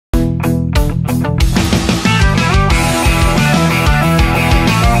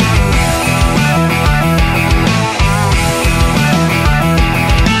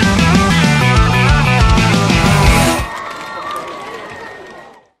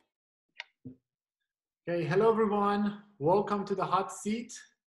Okay, hello everyone. Welcome to the hot seat,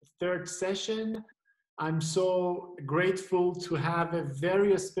 third session. I'm so grateful to have a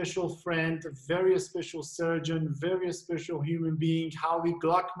very special friend, a very special surgeon, very special human being. Howie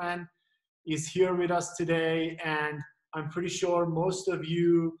Gluckman is here with us today, and I'm pretty sure most of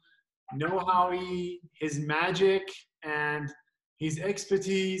you know Howie, his magic, and his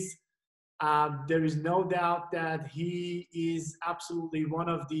expertise. There is no doubt that he is absolutely one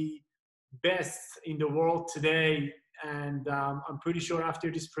of the best in the world today. And I'm pretty sure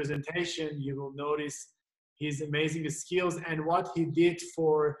after this presentation, you will notice his amazing skills and what he did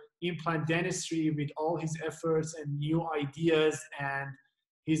for implant dentistry with all his efforts and new ideas and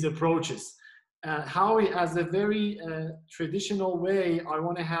his approaches. Howie, as a very traditional way, I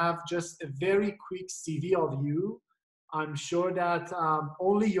want to have just a very quick CV of you. I'm sure that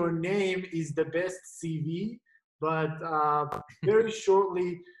only your name is the best CV, but very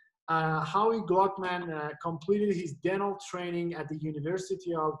shortly, Howie Gluckman completed his dental training at the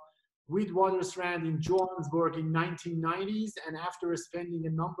University of Witwatersrand in Johannesburg in 1990s, and after spending a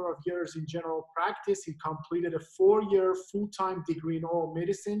number of years in general practice, he completed a 4-year full-time degree in oral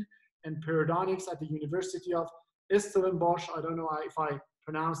medicine and periodontics at the University of Stellenbosch. I don't know if I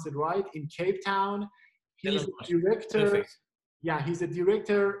pronounced it right, in Cape Town. He's a director. Perfect. Yeah, he's a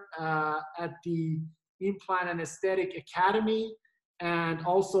director at the Implant and Aesthetic Academy. And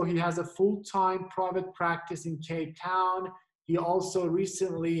also he has a full-time private practice in Cape Town. He also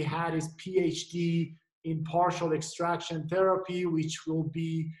recently had his PhD in partial extraction therapy, which will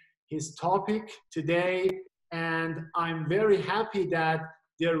be his topic today. And I'm very happy that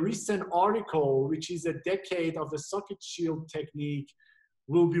the recent article, which is a decade of the socket shield technique,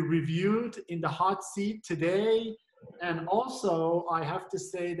 will be reviewed in the hot seat today. And also, I have to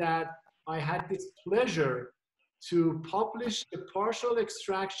say that I had this pleasure to publish a partial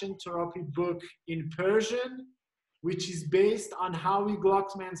extraction therapy book in Persian, which is based on Howie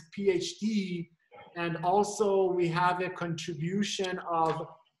Gluckman's PhD. And also we have a contribution of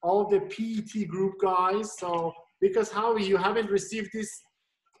all the PET group guys. So because Howie, you haven't received this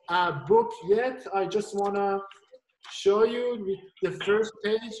book yet, I just wanna show you with the first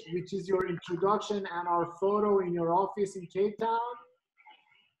page, which is your introduction and our photo in your office in Cape Town.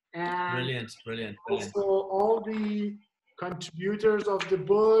 And Brilliant. also all the contributors of the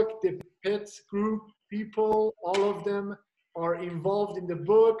book, the PET group people, all of them are involved in the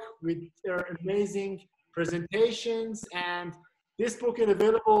book with their amazing presentations. And this book is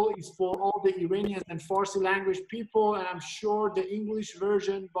available is for all the Iranian and Farsi language people. And I'm sure the English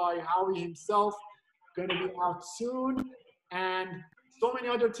version by Howie himself going to be out soon. And so many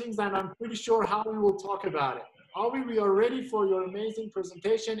other things, and I'm pretty sure Howie will talk about it. Howie, we are ready for your amazing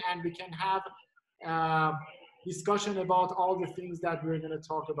presentation, and we can have discussion about all the things that we're going to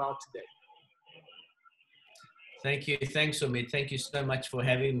talk about today. Thank you. Thanks, Omid. Thank you so much for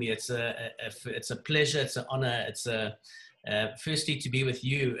having me. It's a pleasure. It's an honor. It's firstly to be with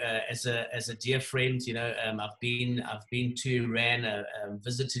you as a dear friend. You know, I've been to Iran,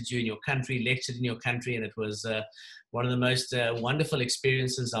 visited you in your country, lectured in your country, and it was one of the most wonderful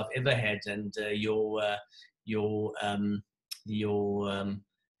experiences I've ever had. And your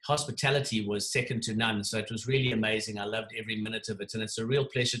hospitality was second to none. So it was really amazing. I loved every minute of it, and it's a real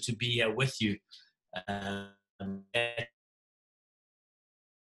pleasure to be here with you.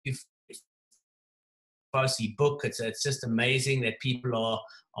 Farsi book. It's just amazing that people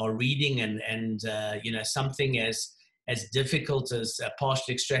are reading and you know, something as difficult as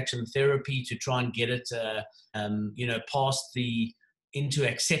partial extraction therapy to try and get it you know, past into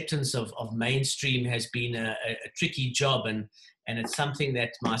acceptance of mainstream has been a tricky job, and it's something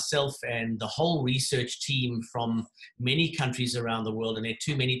that myself and the whole research team from many countries around the world, and there are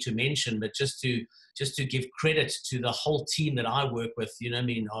too many to mention, but just to give credit to the whole team that I work with, you know what I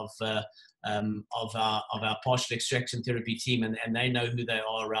mean, of our partial extraction therapy team, and they know who they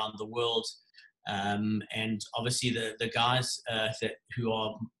are around the world, and obviously the guys who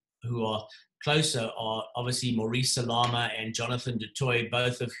are closer are obviously Maurice Salama and Jonathan Dutoy,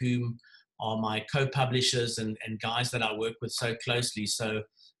 both of whom are my co-publishers and guys that I work with so closely. So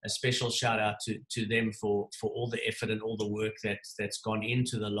a special shout out to them for all the effort and all the work that's gone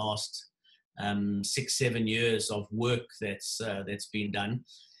into the last 6-7 years of work that's been done.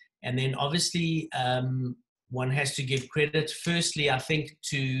 And then obviously one has to give credit firstly, I think,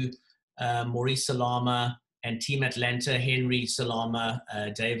 to Maurice Salama and Team Atlanta, Henry Salama,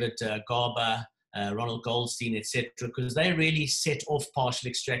 David Garber, Ronald Goldstein, etc., because they really set off partial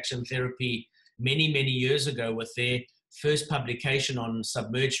extraction therapy many years ago with their first publication on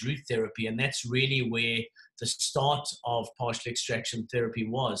submerged root therapy, and that's really where the start of partial extraction therapy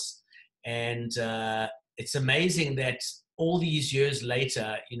was. And it's amazing that all these years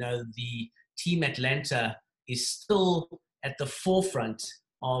later, you know, the Team Atlanta is still at the forefront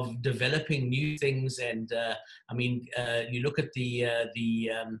of developing new things. And I mean, you look at the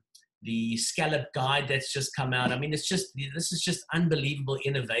scallop guide that's just come out. I mean, this is just unbelievable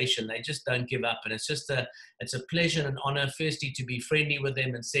innovation. They just don't give up, and it's a pleasure and an honor, firstly, to be friendly with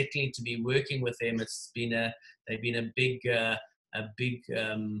them, and secondly, to be working with them. They've been a big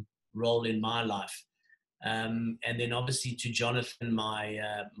role in my life. And then obviously to Jonathan, my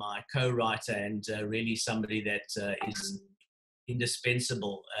co-writer, and really somebody that is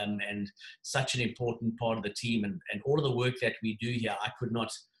indispensable, and such an important part of the team, and all of the work that we do here, I could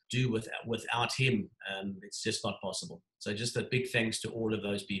not do without him. It's just not possible. So just a big thanks to all of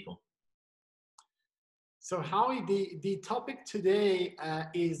those people. So Howie, the topic today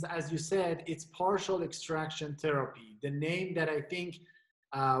is, as you said, it's partial extraction therapy. The name that I think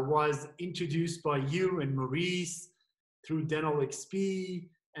was introduced by you and Maurice through Dental XP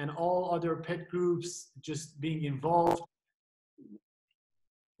and all other pet groups just being involved.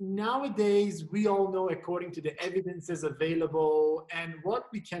 Nowadays, we all know, according to the evidences available and what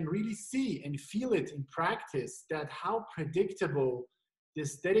we can really see and feel it in practice, that how predictable the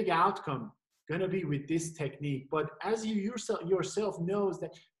aesthetic outcome going to be with this technique. But as you yourself knows,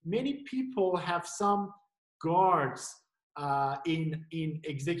 that many people have some guards in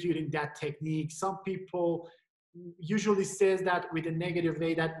executing that technique. Some people usually says that with a negative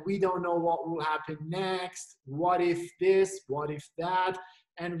way, that we don't know what will happen next. What if this? What if that?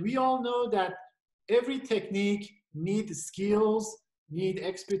 And we all know that every technique needs skills, need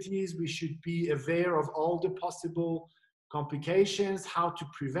expertise. We should be aware of all the possible complications, how to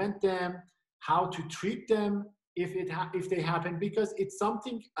prevent them, how to treat them if they happen, because it's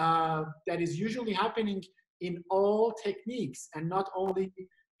something that is usually happening in all techniques and not only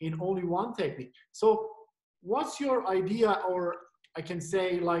in only one technique. So what's your idea, or I can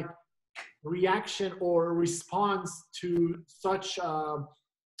say like reaction or response to such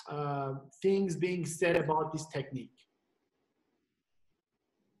things being said about this technique?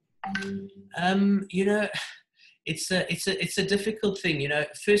 You know, it's a difficult thing. You know,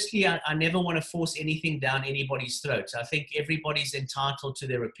 firstly, I never want to force anything down anybody's throat. I think everybody's entitled to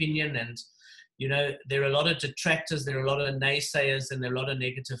their opinion, and you know, there are a lot of detractors, there are a lot of naysayers, and there are a lot of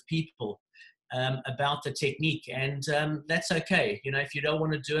negative people about the technique, and that's okay. You know, if you don't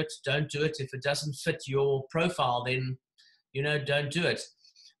want to do it, don't do it. If it doesn't fit your profile, then, you know, don't do it.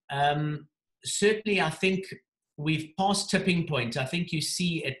 Certainly, I think we've passed tipping point. I think you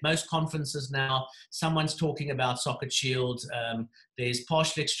see at most conferences now, someone's talking about socket shield. There's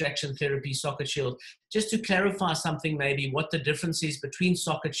partial extraction therapy, socket shield. Just to clarify something, maybe what the difference is between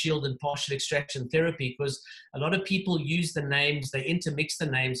socket shield and partial extraction therapy, because a lot of people use the names, they intermix the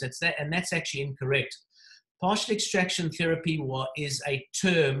names. And that's actually incorrect. Partial extraction therapy is a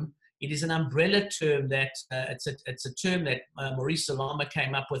term. It is an umbrella term that it's a term that Maurice Salama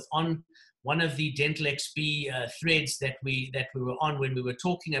came up with on one of the Dental XP threads that we were on when we were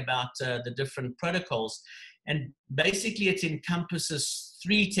talking about the different protocols. And basically it encompasses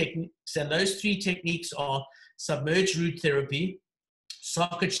 3 techniques, and those 3 techniques are submerged root therapy,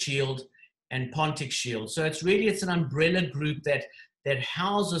 socket shield, and Pontic shield. So it's an umbrella group that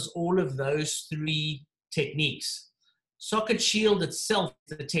houses all of those 3 techniques. Socket shield itself,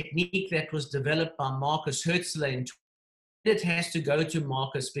 the technique that was developed by Marcus Hertzler, it has to go to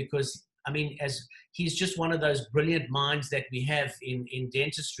Marcus because, I mean, as he's just one of those brilliant minds that we have in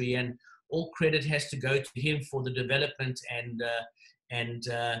dentistry, and all credit has to go to him for the development and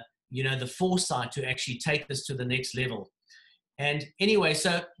you know, the foresight to actually take this to the next level. And anyway,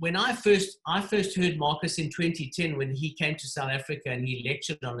 so when I first heard Marcus in 2010 when he came to South Africa and he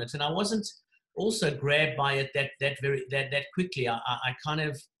lectured on it, and I wasn't also grabbed by it that quickly.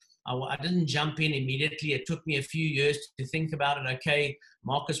 I didn't jump in immediately. It took me a few years to think about it. Okay,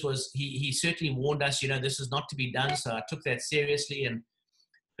 Marcus he certainly warned us, you know, this is not to be done. So I took that seriously.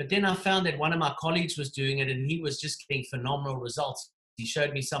 But then I found that one of my colleagues was doing it and he was just getting phenomenal results. He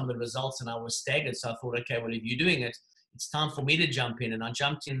showed me some of the results and I was staggered. So I thought, okay, well, if you're doing it, it's time for me to jump in. And I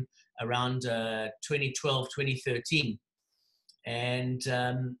jumped in around 2012, 2013. And,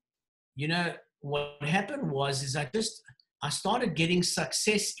 you know, what happened was I started getting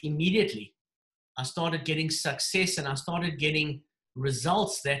success immediately. I started getting success and I started getting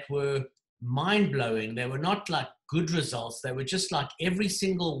results that were mind-blowing. They were not like good results. They were just like every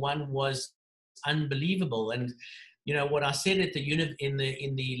single one was unbelievable. And, you know, what I said at the unit in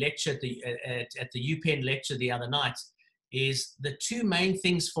the lecture at the UPenn lecture the other night is the 2 main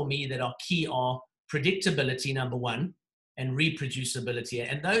things for me that are key are predictability, number 1, and reproducibility.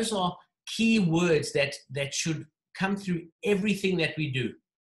 And those are key words that should come through everything that we do.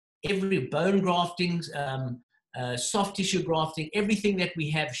 Every bone grafting, soft tissue grafting, everything that we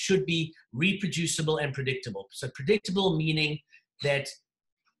have should be reproducible and predictable. So predictable meaning that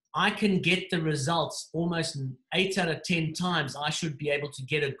I can get the results almost 8 out of 10 times. I should be able to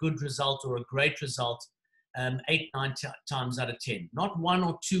get a good result or a great result 8, 9 times out of 10, not 1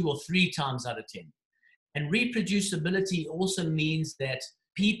 or 2 or 3 times out of 10. And reproducibility also means that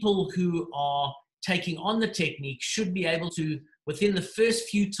people who are taking on the technique should be able to, within the first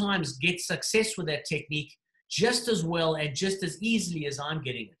few times, get success with that technique just as well and just as easily as I'm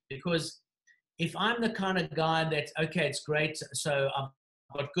getting it. Because if I'm the kind of guy that, okay, it's great, so I've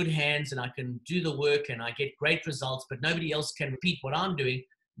got good hands and I can do the work and I get great results, but nobody else can repeat what I'm doing,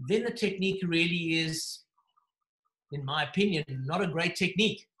 then the technique really is, in my opinion, not a great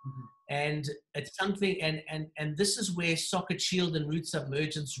technique. Mm-hmm. And it's something, and this is where socket shield and root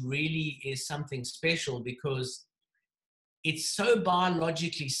submergence really is something special, because it's so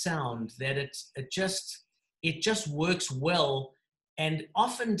biologically sound that it just works well. And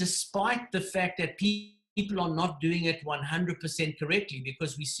often, despite the fact that people are not doing it 100% correctly,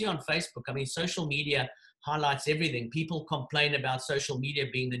 because we see on Facebook, I mean, social media highlights everything. People complain about social media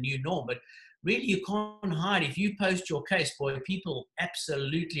being the new norm, but really you can't hide. If you post your case, boy, people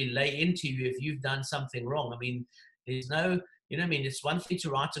absolutely lay into you if you've done something wrong. I mean, there's no, you know what I mean? It's one thing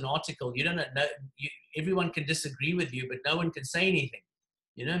to write an article. You don't know, everyone can disagree with you, but no one can say anything.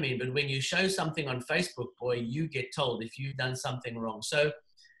 You know what I mean? But when you show something on Facebook, boy, you get told if you've done something wrong. So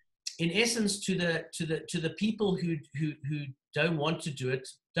in essence, to the people who don't want to do it,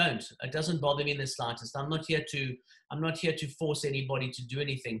 don't. It doesn't bother me in the slightest. I'm not here to force anybody to do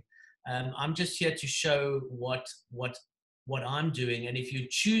anything. I'm just here to show what I'm doing. And if you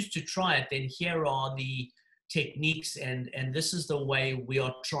choose to try it, then here are the techniques, and this is the way we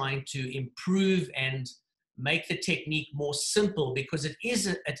are trying to improve and make the technique more simple, because it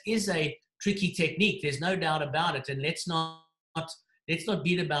is a tricky technique. There's no doubt about it. And let's not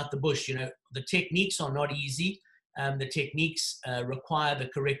beat about the bush. You know, the techniques are not easy. The techniques require the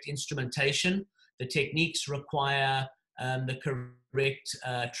correct instrumentation. The techniques require the correct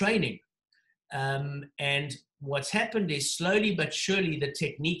training. And what's happened is, slowly but surely, the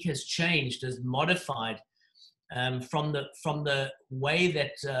technique has changed, has modified from the way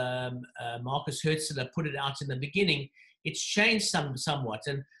that Marcus Hertzler put it out in the beginning. It's changed somewhat.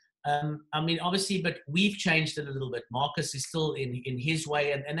 And I mean, obviously, but we've changed it a little bit. Marcus is still in his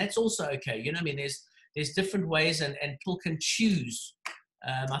way, and that's also okay. You know what I mean? There's different ways, and people can choose.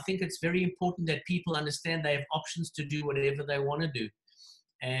 I think it's very important that people understand they have options to do whatever they want to do.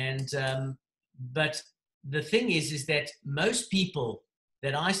 And but the thing is that most people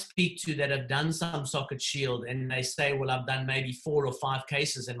that I speak to that have done some socket shield, and they say, well, I've done maybe 4 or 5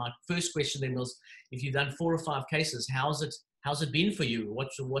 cases. And my first question then was, if you've done 4 or 5 cases, how's it been for you?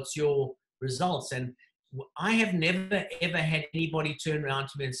 What's your results? And I have never, ever had anybody turn around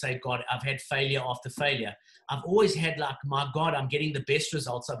to me and say, God, I've had failure after failure. I've always had like, my God, I'm getting the best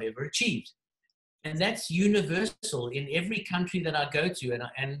results I've ever achieved. And that's universal in every country that I go to.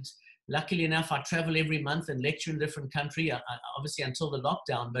 And luckily enough, I travel every month and lecture in a different country, obviously until the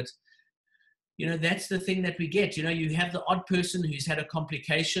lockdown. But, you know, that's the thing that we get. You know, you have the odd person who's had a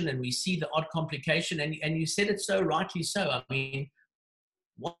complication, and we see the odd complication. And you said it so rightly so. I mean,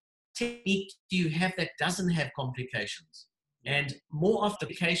 what technique do you have that doesn't have complications? And more often,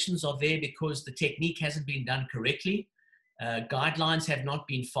 complications are there because the technique hasn't been done correctly. Guidelines have not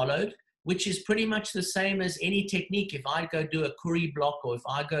been followed, which is pretty much the same as any technique. If I go do a curry block, or if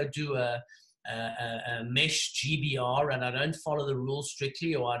I go do a mesh GBR and I don't follow the rules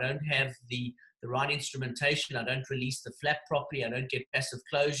strictly, or I don't have the right instrumentation, I don't release the flap properly, I don't get passive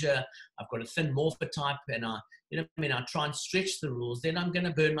closure, I've got a thin morpher type, and I try and stretch the rules, then I'm going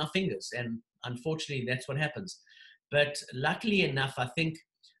to burn my fingers. And unfortunately, that's what happens. But luckily enough, I think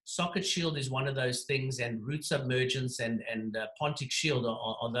socket shield is one of those things, and root submergence and pontic shield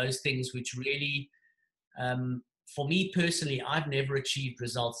are those things which really, for me personally, I've never achieved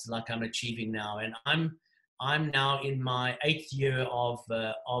results like I'm achieving now. And I'm now in my 8th year of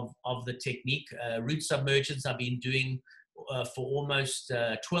the technique. Root submergence I've been doing for almost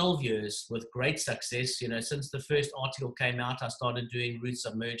 12 years with great success. You know, since the first article came out, I started doing root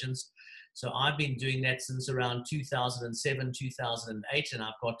submergence. So I've been doing that since around 2007, 2008, and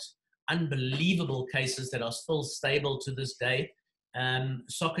I've got unbelievable cases that are still stable to this day.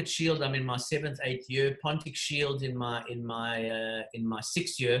 Socket shield, I'm in my 7th, 8th year. Pontic shield in my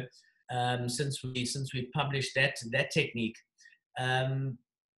 6th year, since we published that technique.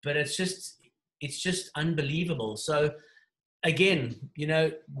 But it's just unbelievable. So again, you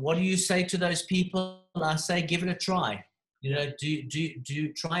know, what do you say to those people? I say, give it a try. You know,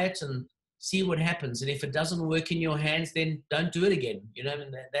 do try it and see what happens. And if it doesn't work in your hands, then don't do it again. You know,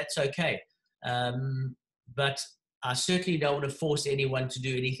 and that's okay. But I certainly don't want to force anyone to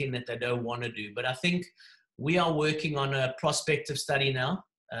do anything that they don't want to do. But I think we are working on a prospective study now.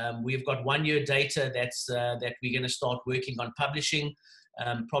 We've got 1 year data that we're going to start working on publishing,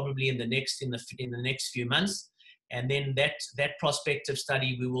 probably in the next few months. And then that prospective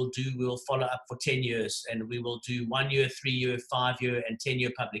study we will follow up for 10 years, and we will do 1 year, 3 year, 5 year, and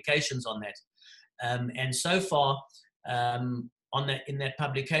 10-year publications on that. And so far, in that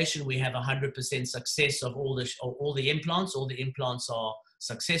publication, we have 100% success of all the implants. All the implants are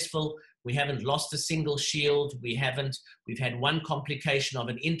successful. We haven't lost a single shield. We've had one complication of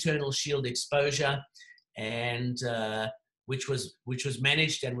an internal shield exposure, and which was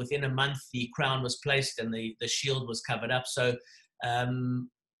managed, and within a month the crown was placed and the shield was covered up. So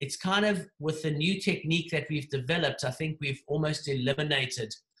it's kind of, with the new technique that we've developed, I think we've almost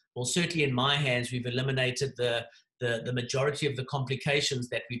eliminated, well, certainly in my hands, we've eliminated the majority of the complications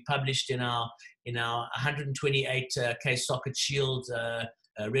that we published in our 128 case socket shield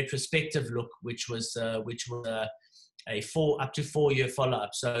retrospective look, which was up to 4 year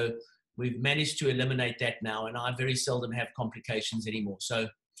follow-up. So we've managed to eliminate that now, and I very seldom have complications anymore. So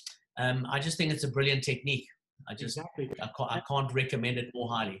I just think it's a brilliant technique. Exactly. I can't recommend it more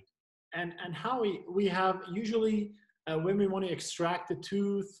highly. And Howie, we have usually, when we want to extract the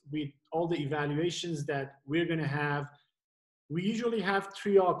tooth, with all the evaluations that we're going to have, we usually have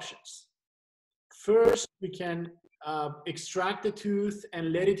three options. First, we can extract the tooth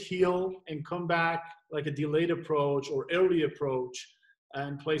and let it heal and come back, like a delayed approach or early approach,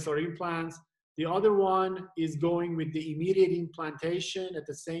 and place our implants. The other one is going with the immediate implantation, at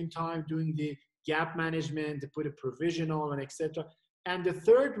the same time doing the gap management to put a provisional and etc. And the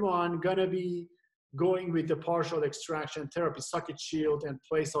third one gonna be going with the partial extraction therapy, socket shield, and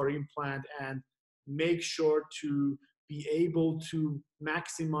place our implant and make sure to be able to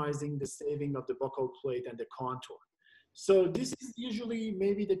maximizing the saving of the buccal plate and the contour. So this is usually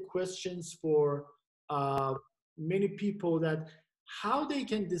maybe the questions for many people, that how they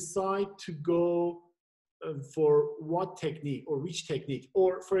can decide to go for what technique or which technique.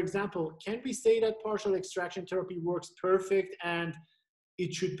 Or for example, can we say that partial extraction therapy works perfect and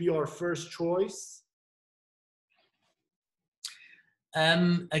it should be our first choice?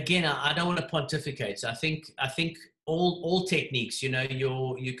 Again, I don't want to pontificate. So I think all techniques, you know,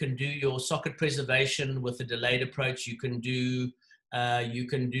 you can do your socket preservation with a delayed approach. You can do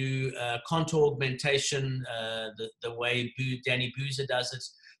contour augmentation, the way Danny Boozer does it.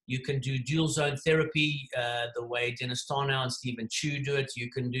 You can do dual zone therapy, the way Dennis Starnow and Stephen Chu do it. You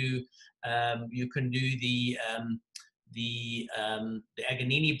can do the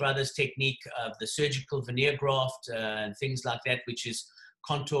Aganini brothers technique of the surgical veneer graft and things like that, which is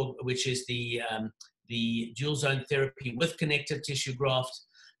contour, which is the dual zone therapy with connective tissue graft,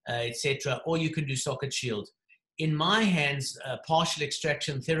 etc. Or you can do socket shield. In my hands, partial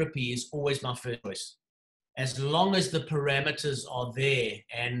extraction therapy is always my first choice, as long as the parameters are there.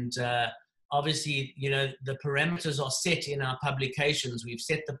 And obviously, you know, the parameters are set in our publications. We've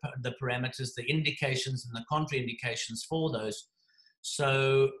set the parameters, the indications and the contraindications for those.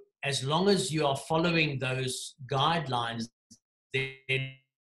 So as long as you are following those guidelines, then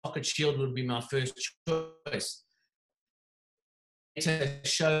socket shield would be my first choice. It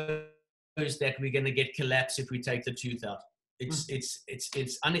shows that we're going to get collapse if we take the tooth out.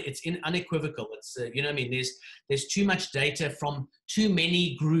 It's unequivocal. It's you know what I mean. There's too much data from too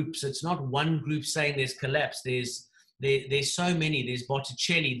many groups. It's not one group saying there's collapse. There's so many. There's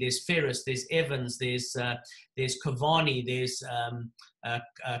Botticelli, there's Ferris, there's Evans, there's Cavani, there's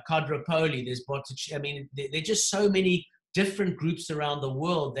Quadropoli, there's Botticelli. I mean, there's just so many different groups around the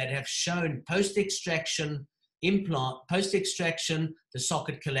world that have shown post-extraction the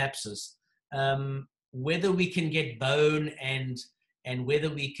socket collapses. Whether we can get bone and whether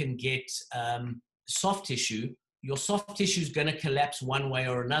we can get soft tissue, your soft tissue is going to collapse one way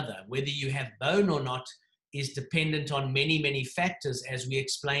or another. Whether you have bone or not is dependent on many, many factors, as we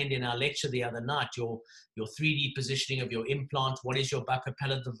explained in our lecture the other night. Your 3D positioning of your implant, what is your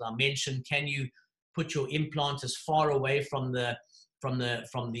buccopalatal dimension? Can you put your implant as far away from the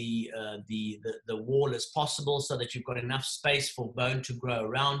wall as possible, so that you've got enough space for bone to grow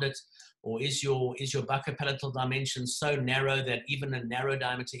around it? Or is your buccopalatal dimension so narrow that even a narrow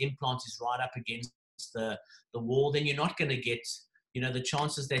diameter implant is right up against the wall? Then you're not going to get, you know, the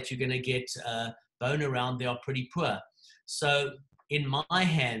chances that you're going to get bone around there are pretty poor. So in my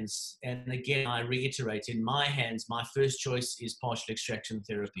hands, and again, I reiterate, in my hands, my first choice is partial extraction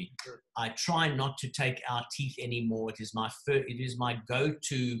therapy. Sure. I try not to take out teeth anymore. It is my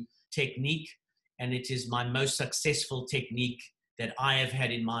go-to technique, and it is my most successful technique that I have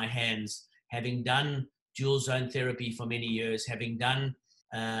had in my hands, having done dual zone therapy for many years, having done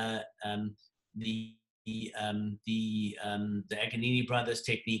the Aganini brothers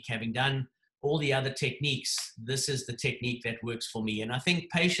technique, having done all the other techniques. This is the technique that works for me. And I think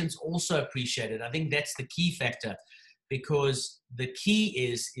patients also appreciate it. I think that's the key factor, because the key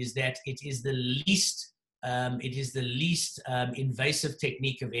is that it is the least invasive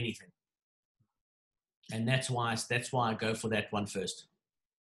technique of anything. And that's why I go for that one first.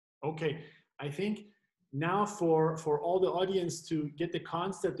 Okay, I think now for all the audience to get the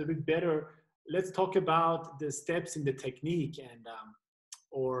concept a bit better, let's talk about the steps in the technique, and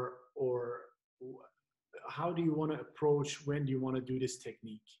or how do you want to approach, when do you want to do this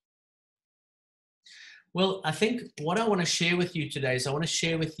technique? Well, I think what I want to share with you today is I want to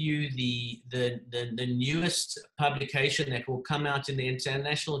share with you the newest publication that will come out in the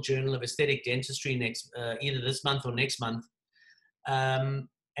International Journal of Aesthetic Dentistry either this month or next month. And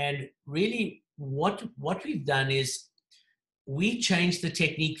really what we've done is we changed the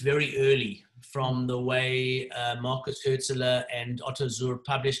technique very early from the way Marcus Hertzler and Otto Zur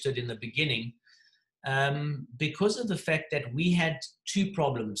published it in the beginning, because of the fact that we had two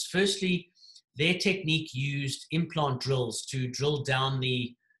problems. Firstly, their technique used implant drills to drill down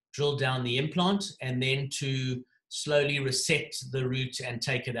the implant and then to slowly resect the root and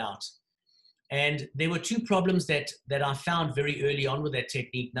take it out. And there were two problems that I found very early on with that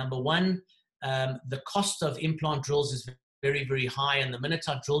technique. Number one, the cost of implant drills is very, very high. And the minute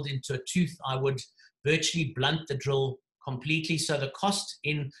I drilled into a tooth, I would virtually blunt the drill completely. So the cost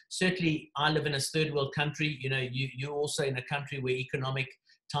certainly I live in a third world country, you're also in a country where economic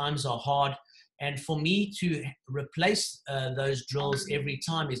times are hard. And for me to replace those drills every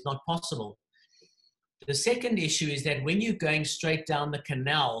time is not possible. The second issue is that when you're going straight down the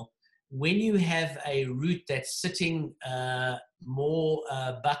canal, when you have a root that's sitting more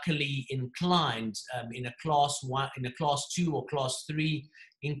buccally inclined in a class 2 or class 3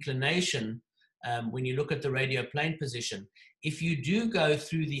 inclination, when you look at the radioplane position, if you do go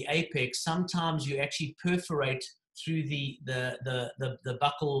through the apex, sometimes you actually perforate through the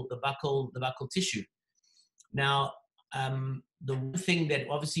buccal tissue. Now, the one thing that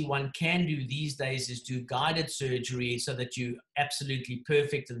obviously one can do these days is do guided surgery so that you're absolutely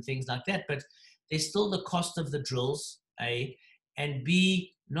perfect and things like that. But there's still the cost of the drills, A, and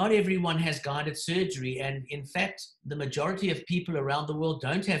B, not everyone has guided surgery. And in fact, the majority of people around the world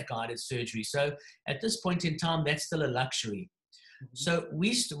don't have guided surgery. So at this point in time, that's still a luxury. So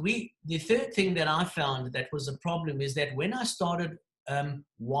the third thing that I found that was a problem is that when I started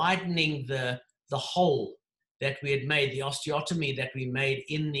widening the hole that we had made, the osteotomy that we made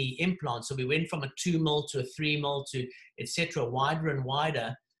in the implant, so we went from a 2 mil to a 3 mil to etc., wider and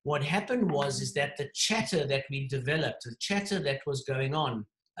wider, what happened is that the chatter that we developed, the chatter that was going on,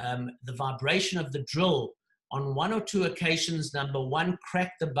 the vibration of the drill, on one or two occasions, number one,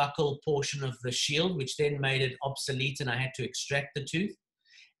 cracked the buccal portion of the shield, which then made it obsolete and I had to extract the tooth.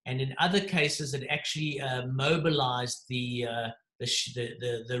 And in other cases, it actually mobilized the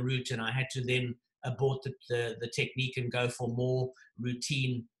root, and I had to then abort the technique and go for more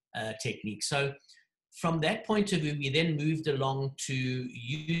routine technique. So from that point of view, we then moved along to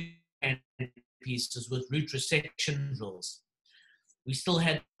use pieces with root resection drills. We still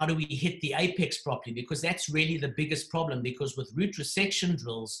had, how do we hit the apex properly? Because that's really the biggest problem, because with root resection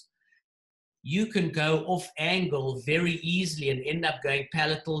drills, you can go off angle very easily and end up going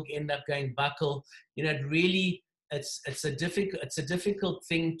palatal, end up going buccal. It really, it's a difficult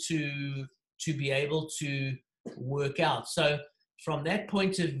thing to be able to work out. So from that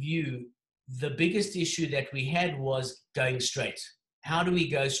point of view, the biggest issue that we had was going straight. How do we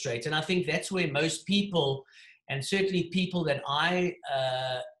go straight? And I think that's where most people, and certainly people that I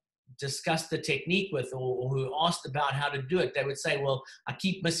discussed the technique with, or who asked about how to do it, they would say, well, I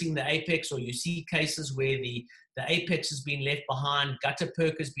keep missing the apex, or you see cases where the apex has been left behind, gutter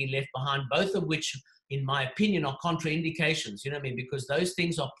perk has been left behind, both of which, in my opinion, are contraindications, because those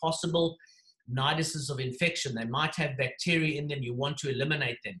things are possible niduses of infection. They might have bacteria in them. You want to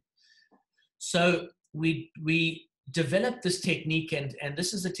eliminate them. So we developed this technique, and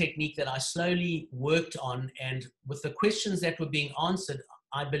this is a technique that I slowly worked on, and with the questions that were being answered,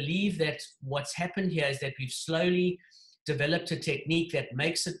 I believe that what's happened here is that we've slowly developed a technique that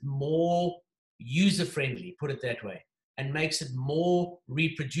makes it more user-friendly, put it that way, and makes it more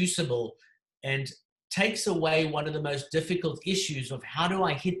reproducible. And takes away one of the most difficult issues of how do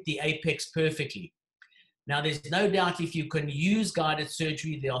I hit the apex perfectly. Now, there's no doubt if you can use guided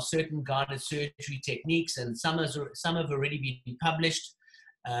surgery, there are certain guided surgery techniques, and some have already been published.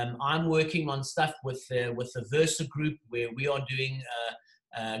 I'm working on stuff with the Versa group where we are doing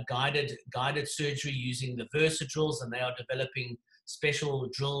guided surgery using the Versa drills, and they are developing special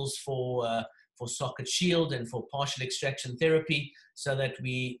drills for socket shield and for partial extraction therapy so that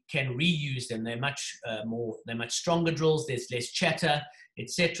we can reuse them. They're much stronger drills, there's less chatter,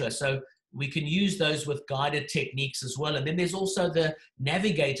 etc. So we can use those with guided techniques as well. And then there's also the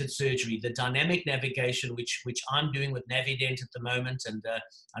navigated surgery, the dynamic navigation, which I'm doing with Navident at the moment. And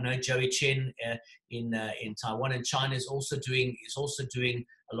I know Joey Chen in Taiwan and China is also doing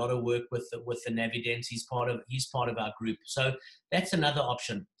a lot of work with the Navident. He's part of our group. So that's another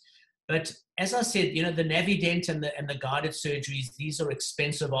option. But as I said, you know, the Navident and the guided surgeries, these are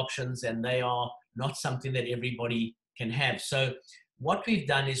expensive options, and they are not something that everybody can have. So what we've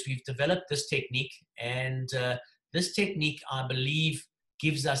done is we've developed this technique, and this technique, I believe,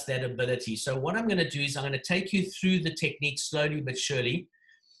 gives us that ability. So what I'm going to do is I'm going to take you through the technique slowly but surely.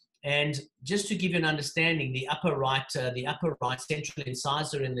 And just to give you an understanding, the upper right central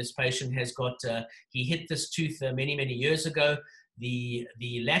incisor in this patient has got, he hit this tooth many, many years ago. The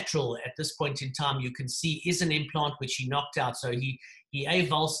lateral at this point in time, you can see, is an implant which he knocked out. So he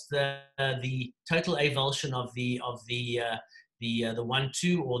avulsed the total avulsion of the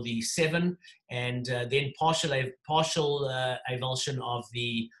 1-2 or the 7, and then partial avulsion of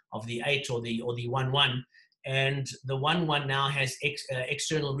the 8 or the 1-1, and the 1-1 now has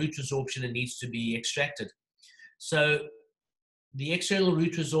external root resorption and needs to be extracted. So the external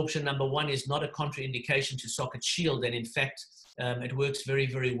root resorption, number one, is not a contraindication to socket shield, and in fact it works very,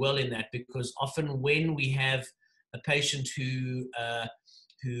 very well in that, because often when we have a patient who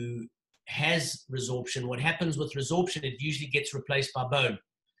has resorption, what happens with resorption, it usually gets replaced by bone.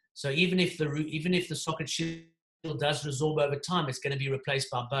 So even if the socket shield does resorb over time, it's going to be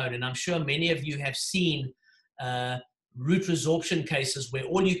replaced by bone. And I'm sure many of you have seen root resorption cases where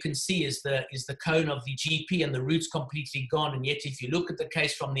all you can see is the cone of the GP and the root's completely gone. And yet, if you look at the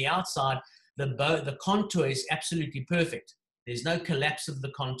case from the outside, the contour is absolutely perfect. There's no collapse of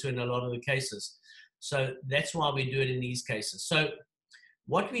the contour in a lot of the cases. So that's why we do it in these cases. So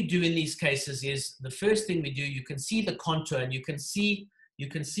what we do in these cases is, the first thing we do, you can see the contour, and you can see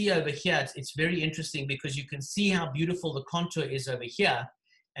over here, it's very interesting because you can see how beautiful the contour is over here,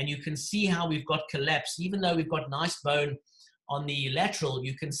 and you can see how we've got collapse. Even though we've got nice bone on the lateral,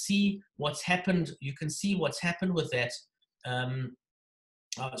 you can see what's happened. You can see what's happened with that.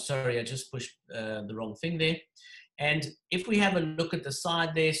 Oh, sorry, I just pushed the wrong thing there. And if we have a look at the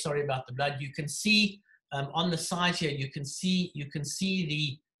side there, sorry about the blood, you can see on the side here, you can see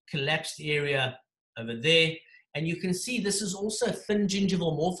the collapsed area over there. And you can see this is also thin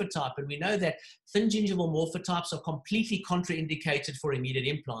gingival morphotype. And we know that thin gingival morphotypes are completely contraindicated for immediate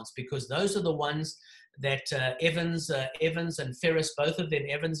implants, because those are the ones that Evans and Ferris, both of them,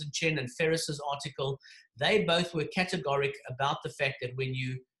 Evans and Chen and Ferris's article, they both were categoric about the fact that when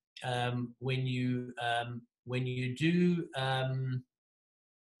you do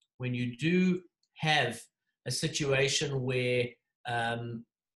have a situation where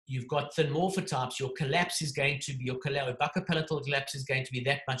you've got thin morphotypes, your collapse is going to be, your buccopalatal collapse is going to be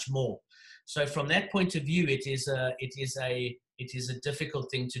that much more. So from that point of view, it is a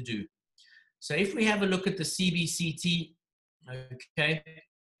difficult thing to do. So if we have a look at the CBCT, okay,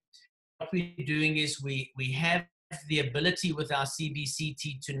 what we're doing is we have the ability with our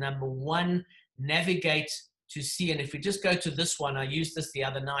CBCT to, number one, navigate to see, and if we just go to this one, I used this the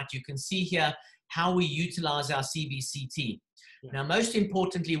other night, you can see here how we utilize our CBCT. Yeah. Now, most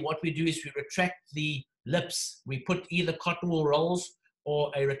importantly, what we do is we retract the lips. We put either cotton wool rolls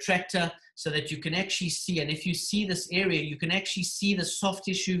or a retractor so that you can actually see, and if you see this area, you can actually see the soft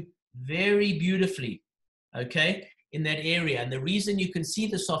tissue very beautifully, okay, in that area. And the reason you can see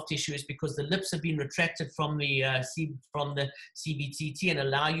the soft tissue is because the lips have been retracted from the CBCT and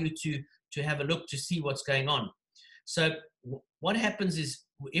allow you to have a look to see what's going on. So what happens is,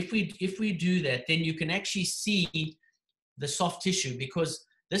 if we do that, then you can actually see the soft tissue, because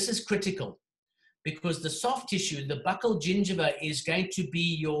this is critical, because the soft tissue, the buccal gingiva, is going to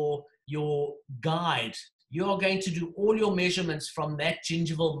be your guide. You are going to do all your measurements from that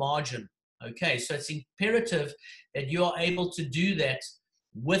gingival margin. Okay, so it's imperative that you are able to do that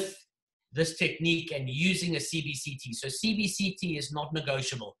with this technique and using a CBCT. So CBCT is not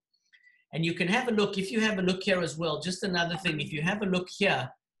negotiable. And you can have a look, if you have a look here as well, just another thing, if you have a look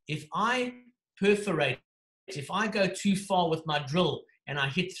here, if I perforate, if I go too far with my drill and I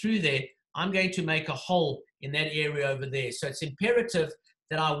hit through there, I'm going to make a hole in that area over there. So it's imperative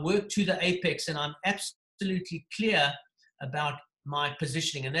that I work to the apex and I'm absolutely clear about my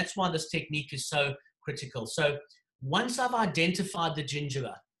positioning. And that's why this technique is so critical. So once I've identified the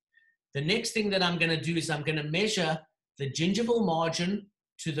gingiva, the next thing that I'm going to do is I'm going to measure the gingival margin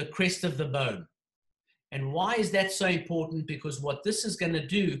to the crest of the bone. And why is that so important? Because what this is going to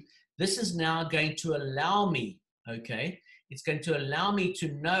do, this is now going to allow me, okay, it's going to allow me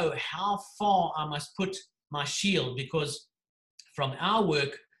to know how far I must put my shield, because from our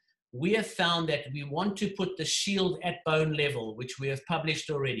work, we have found that we want to put the shield at bone level, which we have published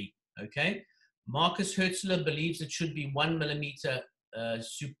already, okay? Marcus Hertzler believes it should be 1 millimeter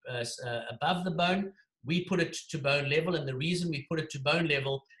above the bone. We put it to bone level, and the reason we put it to bone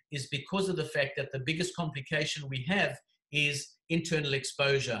level is because of the fact that the biggest complication we have is internal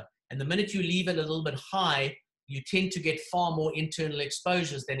exposure. And the minute you leave it a little bit high, you tend to get far more internal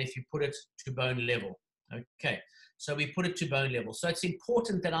exposures than if you put it to bone level. Okay, so we put it to bone level. So it's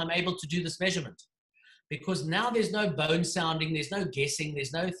important that I'm able to do this measurement, because now there's no bone sounding, there's no guessing,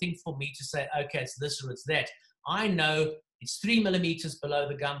 there's no thing for me to say, okay, it's this or it's that. I know it's 3 millimeters below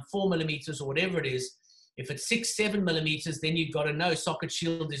the gum, 4 millimeters, or whatever it is. If it's 6, 7 millimeters, then you've got to know socket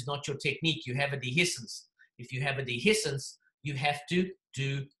shield is not your technique. You have a dehiscence. If you have a dehiscence, you have to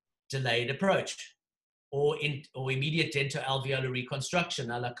do delayed approach or immediate dentoalveolar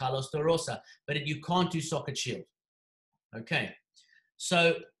reconstruction, a la Carlos de Rosa, but you can't do socket shield. Okay,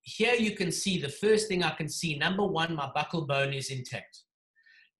 so here you can see the first thing I can see. Number one, my buccal bone is intact.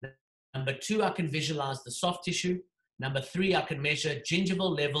 Number two, I can visualize the soft tissue. Number three, I can measure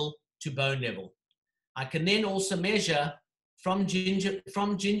gingival level to bone level. I can then also measure from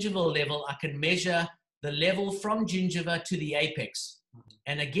gingival level, I can measure the level from gingiva to the apex.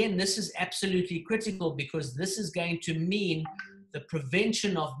 And again, this is absolutely critical, because this is going to mean the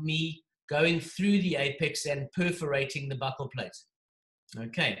prevention of me going through the apex and perforating the buccal plate.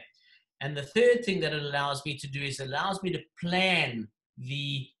 Okay. And the third thing that it allows me to do is allows me to plan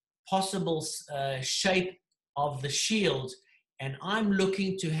the possible shape of the shield. And I'm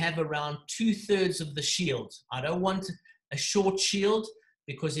looking to have around 2/3 of the shield. I don't want a short shield,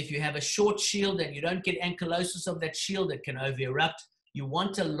 because if you have a short shield and you don't get ankylosis of that shield, it can over-erupt. You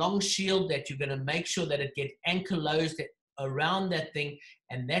want a long shield that you're going to make sure that it gets ankylosed around that thing,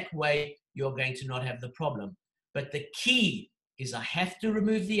 and that way you're going to not have the problem. But the key is I have to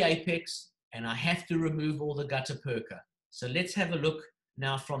remove the apex and I have to remove all the gutta perca. So let's have a look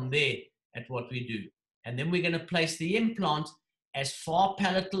now from there at what we do. And then we're going to place the implant as far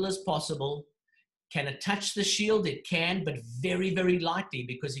palatal as possible. Can it touch the shield? It can, but very, very lightly,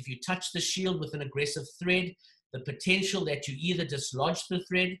 because if you touch the shield with an aggressive thread, the potential that you either dislodge the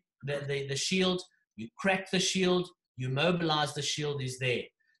thread, the shield, you crack the shield, you mobilize the shield is there.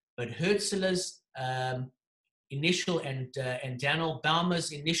 But Hertzler's initial and Daniel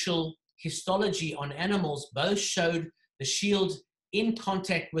Baumer's initial histology on animals both showed the shield in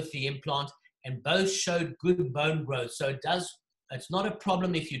contact with the implant, and both showed good bone growth. So it's not a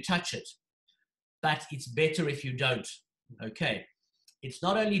problem if you touch it, but it's better if you don't. Okay. It's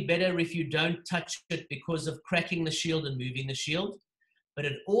not only better if you don't touch it because of cracking the shield and moving the shield, but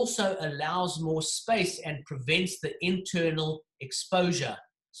it also allows more space and prevents the internal exposure.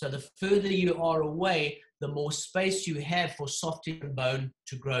 So the further you are away, the more space you have for soft tissue bone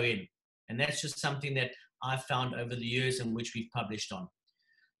to grow in. And that's just something that I've found over the years and which we've published on.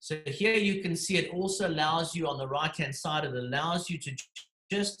 So here you can see it also allows you on the right-hand side, it allows you to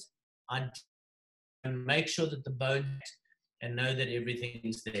just make sure that the bone and know that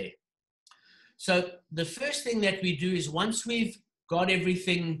everything's there. So the first thing that we do is once we've got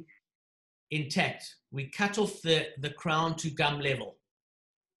everything intact, we cut off the crown to gum level,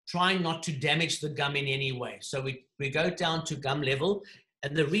 trying not to damage the gum in any way. So we go down to gum level.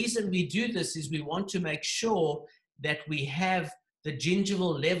 And the reason we do this is we want to make sure that we have the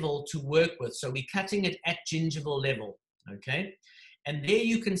gingival level to work with. So we're cutting it at gingival level, okay? And there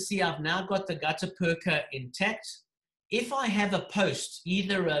you can see I've now got the gutta perca intact. If I have a post,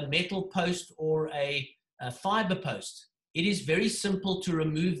 either a metal post or a fiber post, it is very simple to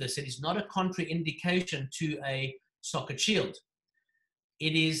remove this. It is not a contraindication to a socket shield.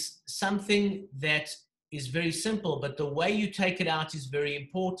 It is something that is very simple, but the way you take it out is very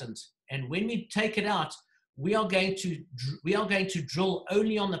important. And when we take it out, we are going to drill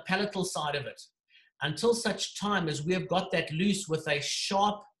only on the palatal side of it until such time as we have got that loose with a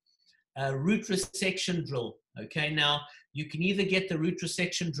sharp root resection drill. Okay, now you can either get the root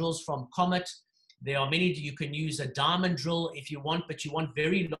resection drills from Comet. There are many, you can use a diamond drill if you want, but you want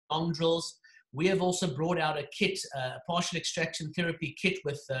very long drills. we have also brought out a kit, a partial extraction therapy kit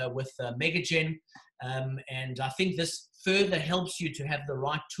with Megagen. And I think this further helps you to have the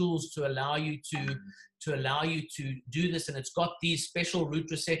right tools to allow you to do this. And it's got these special root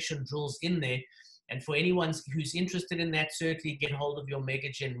resection drills in there. And for anyone who's interested in that, certainly get hold of your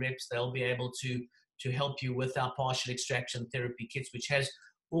Megagen reps. They'll be able to help you with our partial extraction therapy kits, which has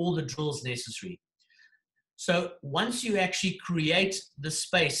all the drills necessary. So once you actually create the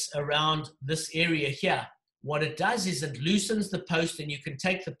space around this area here, what it does is it loosens the post and you can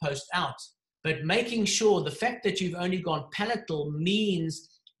take the post out. But making sure the fact that you've only gone palatal means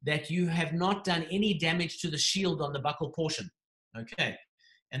that you have not done any damage to the shield on the buccal portion. Okay,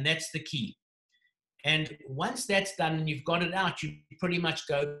 and that's the key. And once that's done and you've got it out, you pretty much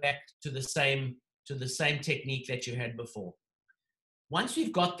go back to the same technique that you had before. Once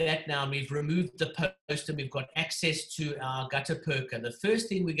we've got that now, we've removed the post and we've got access to our gutter perker. The first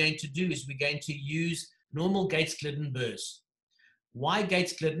thing we're going to do is we're going to use normal Gates-Glidden burrs. Why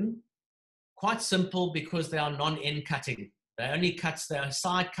Gates-Glidden? Quite simple, because they are non-end cutting. They are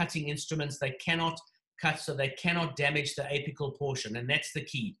side cutting instruments. They cannot cut, so they cannot damage the apical portion, and that's the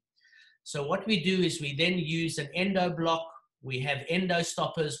key. So what we do is we then use an endo block. We have endo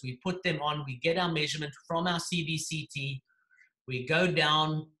stoppers. We put them on. We get our measurement from our CBCT. We go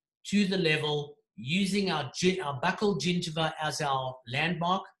down to the level using our buccal gingiva as our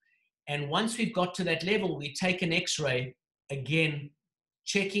landmark. And once we've got to that level, we take an X-ray, again,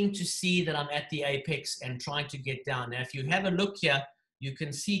 checking to see that I'm at the apex and trying to get down. Now, if you have a look here, you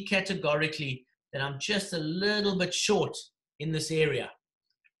can see categorically that I'm just a little bit short in this area.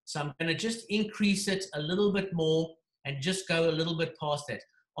 So I'm going to just increase it a little bit more and just go a little bit past that.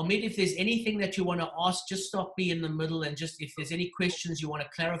 Omid, if there's anything that you want to ask, just stop me in the middle, and just if there's any questions you want to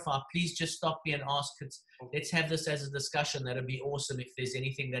clarify, please just stop me and ask. Let's have this as a discussion. That'd be awesome if there's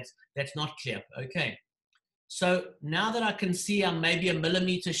anything that's not clear. Okay. So now that I can see I'm maybe a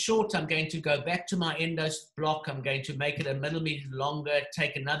millimeter short, I'm going to go back to my endo block. I'm going to make it a millimeter longer,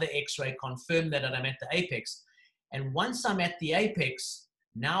 take another X-ray, confirm that I'm at the apex. And once I'm at the apex,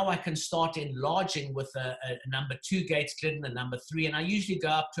 now I can start enlarging with a number 2 Gates-Glidden, a number 3, and I usually go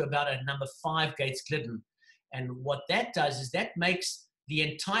up to about a number 5 Gates-Glidden. And what that does is that makes the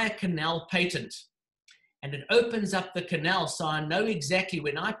entire canal patent, and it opens up the canal, so I know exactly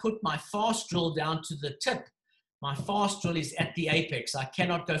when I put my fast drill down to the tip, my fast drill is at the apex. I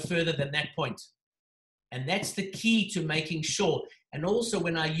cannot go further than that point. And that's the key to making sure. And also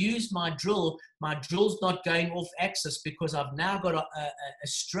when I use my drill's not going off axis, because I've now got a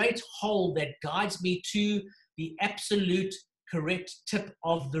straight hole that guides me to the absolute correct tip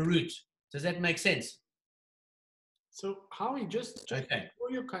of the root. Does that make sense? So Howie, just okay. Before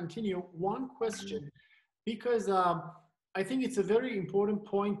you continue, one question, because I think it's a very important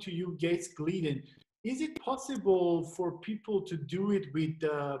point to you, Gates-Glidden. Is it possible for people to do it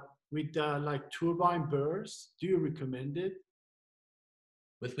with like turbine burrs? Do you recommend it?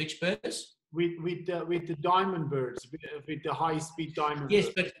 With which burrs? With the diamond burrs, with the high-speed diamond yes,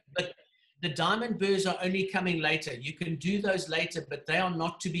 burrs. But the diamond burrs are only coming later. You can do those later, but they are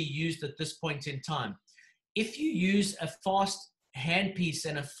not to be used at this point in time. If you use a fast handpiece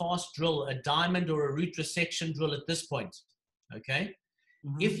and a fast drill, a diamond or a root resection drill at this point, okay?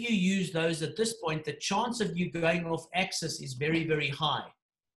 Mm-hmm. If you use those at this point, the chance of you going off axis is very, very high.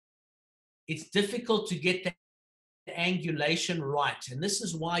 It's difficult to get that angulation right. And this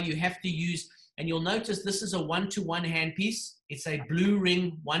is why you have to use, and you'll notice this is a 1-to-1 handpiece. It's a blue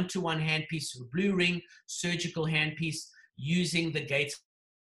ring 1-to-1 handpiece, blue ring surgical handpiece using the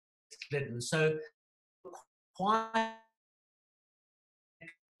Gates-Glidden. So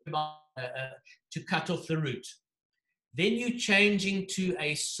to cut off the root. Then you're changing to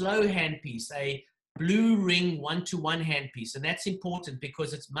a slow handpiece, a blue ring 1-to-1 handpiece. And that's important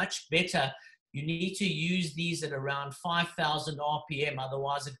because it's much better. You need to use these at around 5,000 RPM.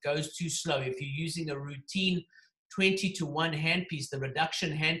 Otherwise, it goes too slow. If you're using a routine 20-to-1 handpiece, the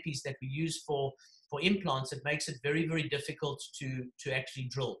reduction handpiece that we use for implants, it makes it very, very difficult to actually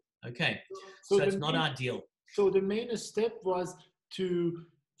drill. Okay, so it's not ideal. So the main step was to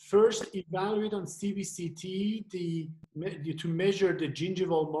first evaluate on CBCT to measure the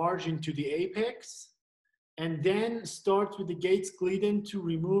gingival margin to the apex, and then start with the Gates-Glidden to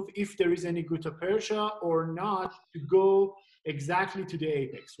remove if there is any gutta-percha or not, to go exactly to the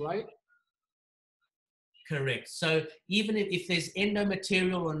apex, right? Correct. So even if there's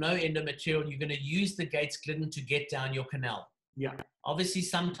endomaterial or no endomaterial, you're going to use the Gates-Glidden to get down your canal. Yeah. Obviously,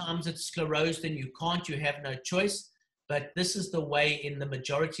 sometimes it's sclerosed and you can't, you have no choice. But this is the way in the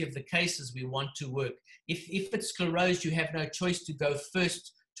majority of the cases we want to work. If it's sclerosed, you have no choice to go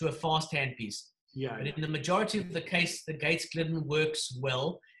first to a fast handpiece. Yeah. But in the majority of the case, the Gates Glidden works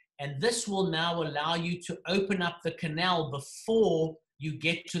well. And this will now allow you to open up the canal before you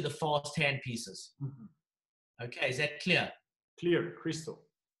get to the fast handpieces. Mm-hmm. Okay, is that clear? Clear, crystal.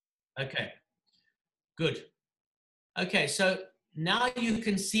 Okay, good. Okay, so now you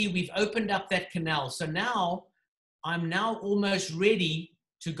can see we've opened up that canal. So now I'm now almost ready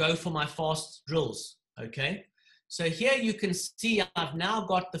to go for my fast drills. Okay, so here you can see I've now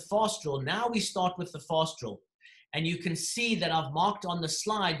got the fast drill. Now we start with the fast drill. And you can see that I've marked on the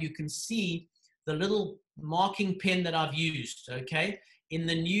slide, you can see the little marking pen that I've used, okay? In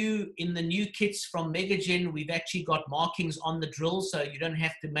the new kits from Megagen, we've actually got markings on the drill, so you don't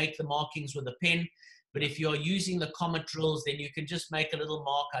have to make the markings with a pen. But if you're using the Comet drills, then you can just make a little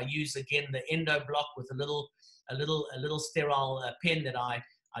mark. I use, again, the endo block with a little sterile pen that I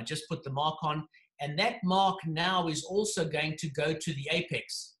just put the mark on. And that mark now is also going to go to the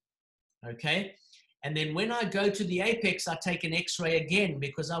apex, okay? And then when I go to the apex, I take an X-ray again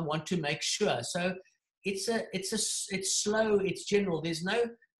because I want to make sure. So it's slow, it's general.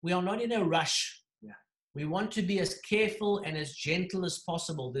 We are not in a rush. Yeah. We want to be as careful and as gentle as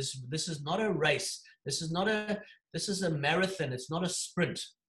possible. This is not a race. This is a marathon. It's not a sprint.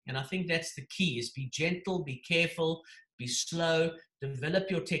 And I think that's the key: is be gentle, be careful, be slow,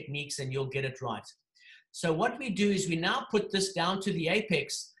 develop your techniques, and you'll get it right. So what we do is we now put this down to the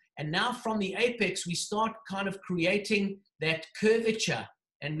apex. And now from the apex, we start kind of creating that curvature,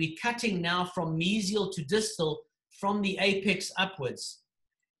 and we're cutting now from mesial to distal from the apex upwards.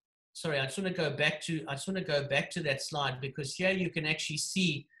 Sorry, I just want to go back to that slide, because here you can actually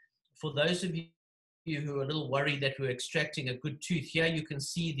see, for those of you who are a little worried that we're extracting a good tooth, here you can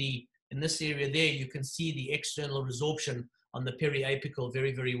see in this area there, you can see the external resorption on the periapical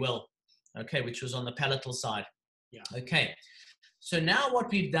very, very well. Okay, which was on the palatal side. Yeah. Okay. So now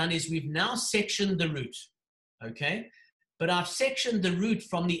what we've done is we've now sectioned the root, okay? But I've sectioned the root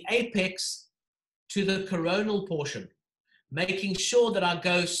from the apex to the coronal portion, making sure that I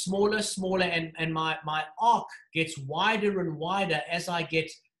go smaller, and my arc gets wider and wider as I get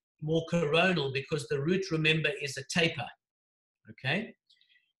more coronal, because the root, remember, is a taper, okay?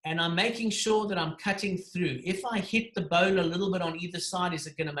 And I'm making sure that I'm cutting through. If I hit the bone a little bit on either side, is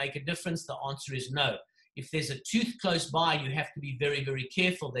it going to make a difference? The answer is no. If there's a tooth close by, you have to be very, very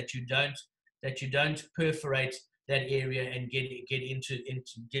careful that you don't perforate that area and get into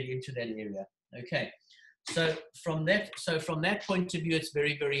that area. Okay. So from that point of view, it's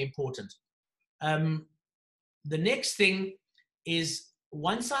very, very important. The next thing is,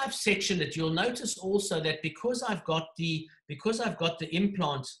 once I've sectioned it, you'll notice also that because I've got the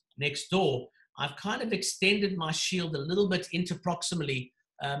implant next door, I've kind of extended my shield a little bit interproximally.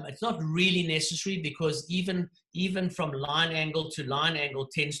 It's not really necessary, because even from line angle to line angle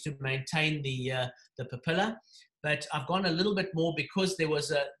tends to maintain the papilla. But I've gone a little bit more because there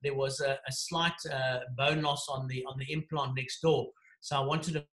was a slight bone loss on the implant next door. So I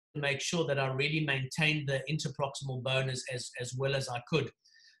wanted to make sure that I really maintained the interproximal bone as well as I could.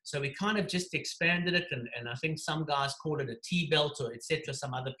 So we kind of just expanded it, and I think some guys call it a T-belt, or etc.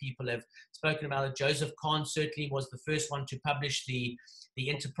 Some other people have spoken about it. Joseph Kahn certainly was the first one to publish the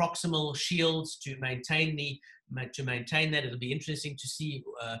interproximal shields to maintain that. It'll be interesting to see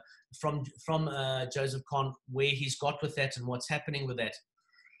from Joseph Kahn where he's got with that and what's happening with that.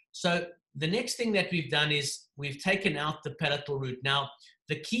 So the next thing that we've done is we've taken out the palatal root. Now,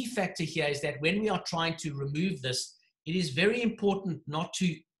 the key factor here is that when we are trying to remove this, it is very important not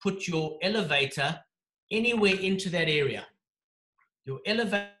to put your elevator anywhere into that area. Your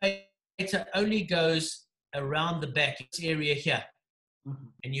elevator only goes around the back, this area here. Mm-hmm.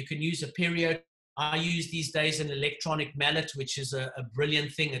 And you can use a perio. I use these days an electronic mallet, which is a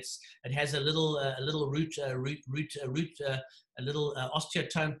brilliant thing. It has a little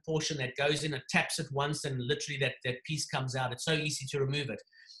osteotome portion that goes in. It taps it once, and literally that piece comes out. It's so easy to remove it.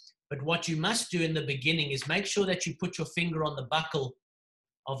 But what you must do in the beginning is make sure that you put your finger on the buckle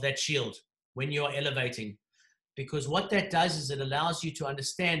of that shield when you are elevating, because what that does is it allows you to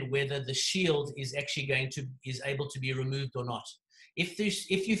understand whether the shield is actually is able to be removed or not.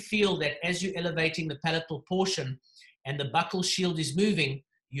 If you feel that as you're elevating the palatal portion and the buccal shield is moving,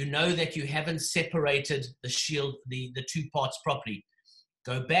 you know that you haven't separated the shield, the two parts properly.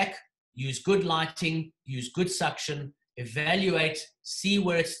 Go back, use good lighting, use good suction, evaluate, see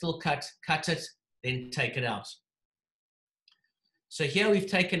where it's still cut it, then take it out. So here we've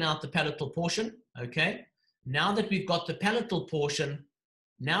taken out the palatal portion, okay? Now that we've got the palatal portion,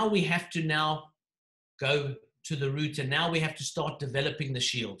 now we have to go to the root, and now we have to start developing the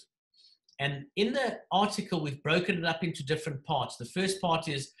shield. And in the article, we've broken it up into different parts. The first part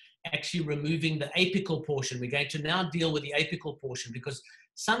is actually removing the apical portion. We're going to now deal with the apical portion, because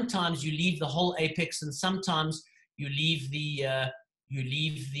sometimes you leave the whole apex, and sometimes you leave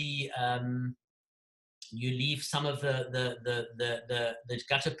some of the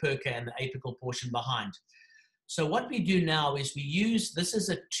guttapercha and the apical portion behind. So what we do now is we use, this is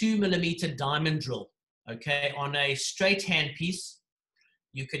a 2mm diamond drill, okay, on a straight handpiece.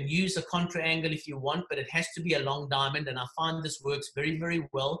 You can use a contra angle if you want, but it has to be a long diamond, and I find this works very, very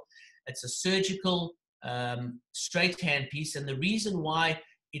well. It's a surgical straight handpiece, and the reason why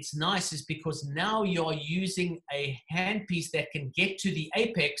it's nice is because now you're using a handpiece that can get to the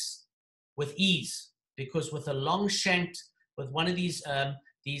apex with ease, because with a long shanked, with one of these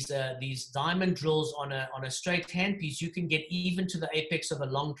diamond drills on a straight handpiece, you can get even to the apex of a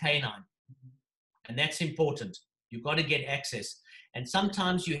long canine, and that's important. You've got to get access. And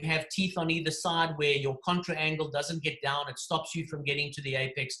sometimes you have teeth on either side where your contra angle doesn't get down. It stops you from getting to the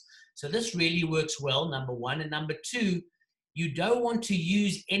apex. So this really works well, number one. And number two, you don't want to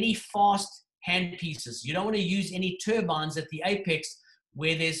use any fast hand pieces. You don't want to use any turbines at the apex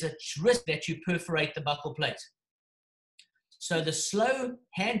where there's a risk that you perforate the buccal plate. So the slow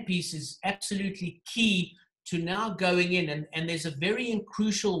hand piece is absolutely key to now going in. And there's a very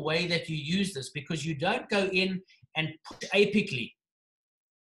crucial way that you use this, because you don't go in and push apically.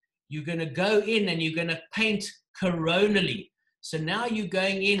 You're going to go in and you're going to paint coronally. So now you're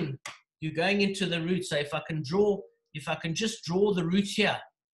going into the root. So if I can just draw the root here,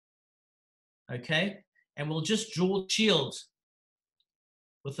 okay, and we'll just draw shield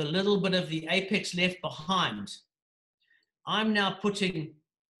with a little bit of the apex left behind. I'm now putting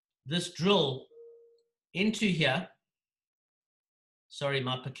this drill into here. Sorry,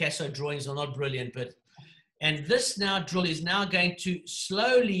 my Picasso drawings are not brilliant, and this now drill is now going to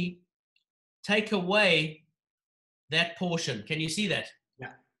slowly take away that portion. Can you see that?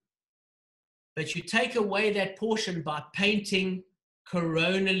 Yeah. But you take away that portion by painting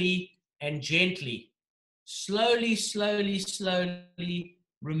coronally and gently. Slowly, slowly, slowly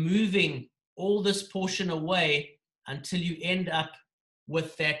removing all this portion away until you end up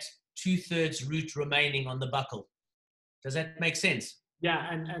with that 2/3 root remaining on the buccal. Does that make sense?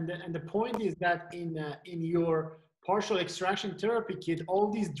 Yeah, and the point is that in your partial extraction therapy kit,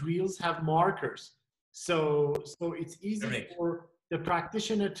 all these drills have markers, so it's easy Correct. for the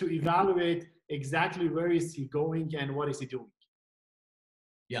practitioner to evaluate exactly where is he going and what is he doing.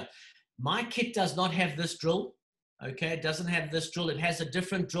 Yeah, my kit does not have this drill. Okay, it doesn't have this drill. It has a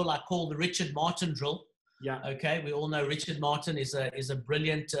different drill I call the Richard Martin drill. Yeah. Okay, we all know Richard Martin is a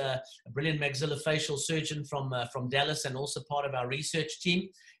brilliant maxillofacial surgeon from Dallas, and also part of our research team.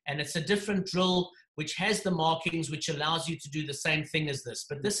 And it's a different drill which has the markings, which allows you to do the same thing as this.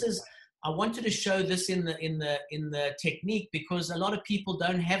 But this is, I wanted to show this in the technique, because a lot of people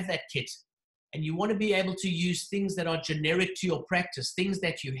don't have that kit, and you want to be able to use things that are generic to your practice, things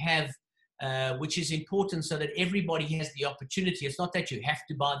that you have, which is important, so that everybody has the opportunity. It's not that you have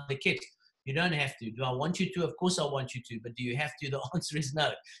to buy the kit. You don't have to. Do I want you to? Of course I want you to. But do you have to? The answer is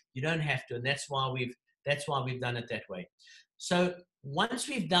no. You don't have to, and that's why we've done it that way. So once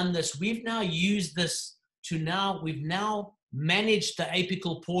we've done this, we've now used this we've now managed the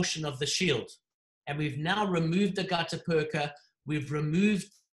apical portion of the shield, and we've now removed the guttapercha, we've removed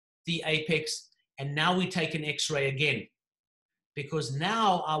the apex, and now we take an X-ray again, because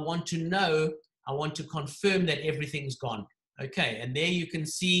now I want to confirm that everything's gone. Okay, and there you can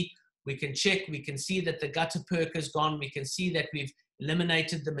see. We can check, we can see that the guttapercha is gone, we can see that we've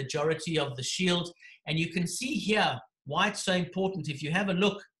eliminated the majority of the shield, and you can see here why it's so important. If you have a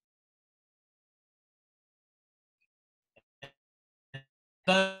look,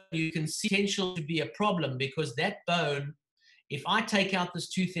 you can see potential to be a problem, because that bone, if I take out this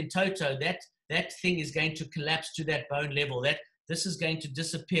tooth in toto, that thing is going to collapse to that bone level. This is going to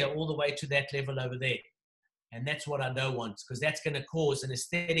disappear all the way to that level over there. And that's what I don't want, because that's going to cause an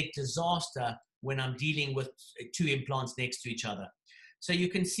aesthetic disaster when I'm dealing with two implants next to each other. So you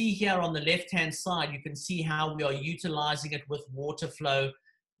can see here on the left-hand side, you can see how we are utilizing it with water flow,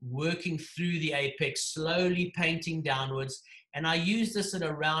 working through the apex, slowly painting downwards. And I use this at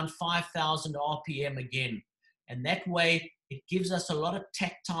around 5,000 RPM again. And that way, it gives us a lot of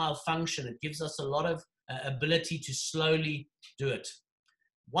tactile function. It gives us a lot of ability to slowly do it.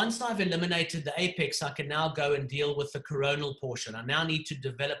 Once I've eliminated the apex, I can now go and deal with the coronal portion. I now need to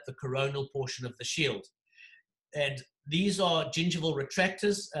develop the coronal portion of the shield. And these are gingival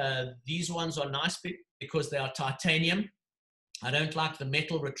retractors. These ones are nice because they are titanium. I don't like the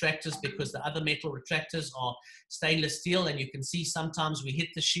metal retractors because the other metal retractors are stainless steel, and you can see sometimes we hit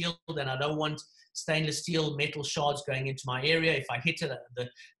the shield, and I don't want stainless steel metal shards going into my area. If I hit it, the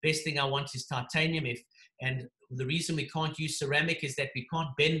best thing I want is titanium. And the reason we can't use ceramic is that we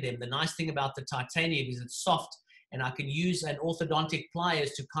can't bend them. The nice thing about the titanium is it's soft, and I can use an orthodontic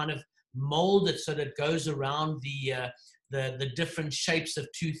pliers to kind of mold it so that it goes around the different shapes of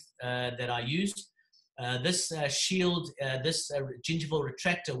tooth that I use. This shield, this gingival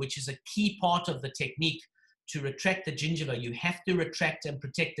retractor, which is a key part of the technique to retract the gingiva. You have to retract and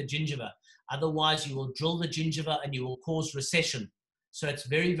protect the gingiva. Otherwise, you will drill the gingiva and you will cause recession. So it's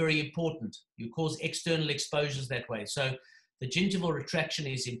very, very important. You cause external exposures that way. So the gingival retraction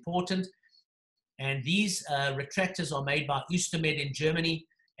is important. And these retractors are made by Ustermed in Germany.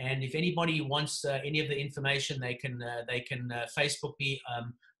 And if anybody wants any of the information, they can Facebook me,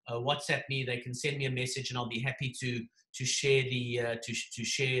 WhatsApp me. They can send me a message, and I'll be happy to share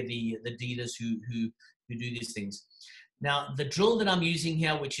the dealers who do these things. Now, the drill that I'm using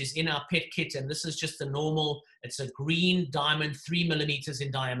here, which is in our pet kit, and this is just a normal, it's a green diamond, 3 millimeters in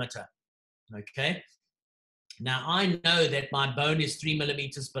diameter. Okay. Now, I know that my bone is 3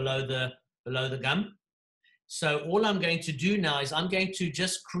 millimeters below the gum. So all I'm going to do now is I'm going to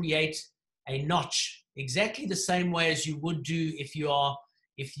just create a notch, exactly the same way as you would do if you are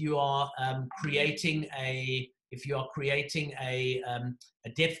creating a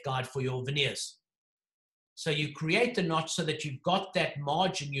depth guide for your veneers. So you create the notch so that you've got that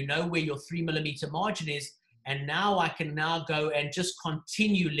margin, you know where your 3 millimeter margin is, and now I can now go and just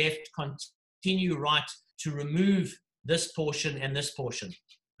continue left, continue right to remove this portion and this portion.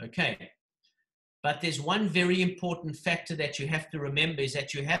 Okay. But there's one very important factor that you have to remember, is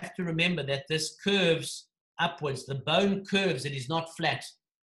that you have to remember that this curves upwards. The bone curves, it is not flat.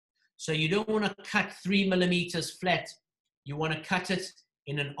 So you don't want to cut 3 millimeters flat. You want to cut it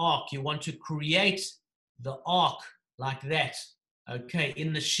in an arc. You want to create the arc like that, okay,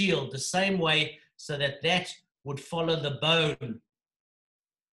 in the shield, the same way, so that that would follow the bone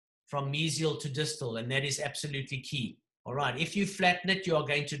from mesial to distal, and that is absolutely key. All right, if you flatten it, you are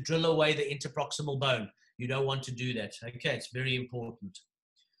going to drill away the interproximal bone. You don't want to do that, okay? It's very important.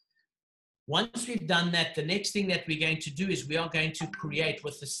 Once we've done that, the next thing that we're going to do is we are going to create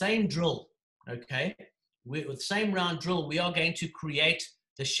with the same drill, okay? With the same round drill, we are going to create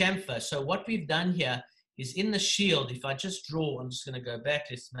the chamfer. So what we've done here is in the shield, if I just draw, I'm just going to go back,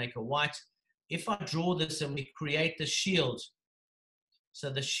 let's make a white. If I draw this and we create the shield, so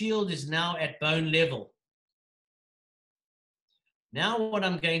the shield is now at bone level. Now what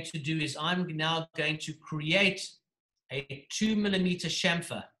I'm going to do is I'm now going to create a 2 millimeter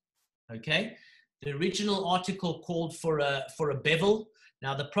chamfer, okay? The original article called for a bevel.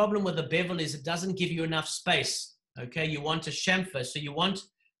 Now the problem with a bevel is it doesn't give you enough space, okay? You want a chamfer, so you want,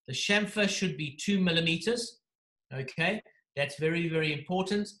 the chamfer should be 2 millimeters, okay? That's very, very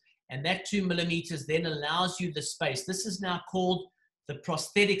important. And that 2 millimeters then allows you the space. This is now called the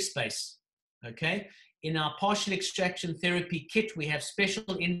prosthetic space, okay? In our partial extraction therapy kit, we have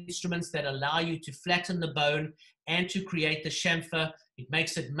special instruments that allow you to flatten the bone and to create the chamfer. It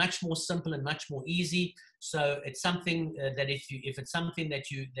makes it much more simple and much more easy. So it's something that if it's something that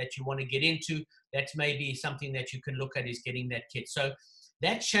you want to get into, that may be something that you can look at, is getting that kit. So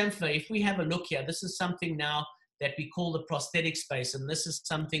that chamfer, if we have a look here, this is something now that we call the prosthetic space. And this is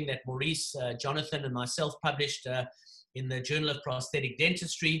something that Maurice, Jonathan, and myself published in the Journal of Prosthetic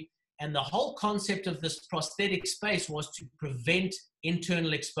Dentistry. And the whole concept of this prosthetic space was to prevent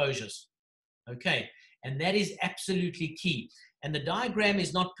internal exposures. Okay, and that is absolutely key. And the diagram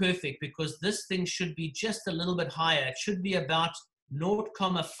is not perfect because this thing should be just a little bit higher. It should be about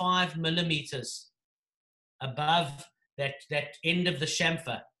 0.5 millimeters above that end of the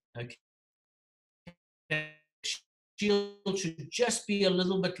chamfer. Okay, the shield should just be a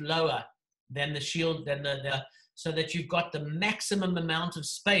little bit lower than the shield, so that you've got the maximum amount of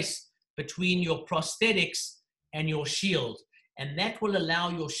space between your prosthetics and your shield. And that will allow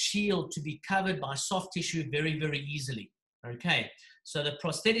your shield to be covered by soft tissue very, very easily. Okay, so the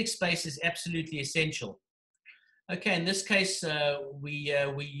prosthetic space is absolutely essential. Okay, in this case, we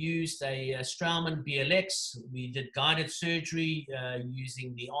used a Straumann BLX. We did guided surgery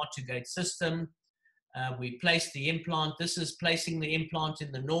using the R2 system. We placed the implant. This is placing the implant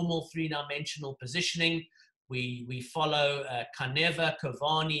in the normal 3-dimensional positioning. We follow Caneva,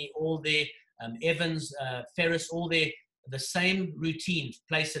 Cavani, all their Evans, Ferris, all the same routine.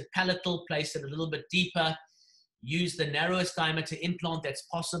 Place it palatal, place it a little bit deeper, use the narrowest diameter implant that's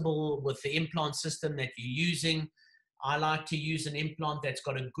possible with the implant system that you're using. I like to use an implant that's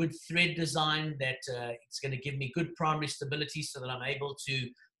got a good thread design that it's going to give me good primary stability so that I'm able to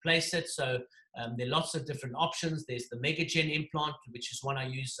place it. So there are lots of different options. There's the Megagen implant, which is one I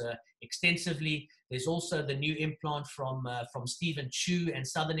use extensively. There's also the new implant from Stephen Chu and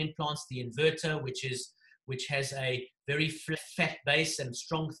Southern Implants, the Inverter, which has a very fat base and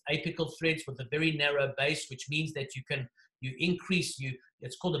strong apical threads with a very narrow base, which means that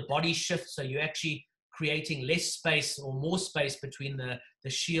it's called a body shift. So you're actually creating less space or more space between the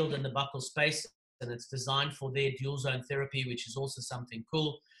shield and the buccal space. And it's designed for their dual zone therapy, which is also something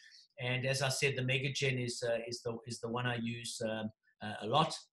cool. And as I said, the Megagen is the one I use a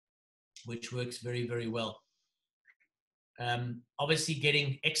lot, which works very, very well. Obviously,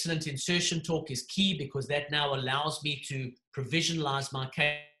 getting excellent insertion torque is key because that now allows me to provisionalize my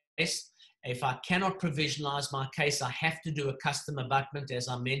case. If I cannot provisionalize my case, I have to do a custom abutment, as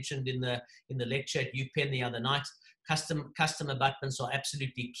I mentioned in the lecture at UPenn the other night. Custom abutments are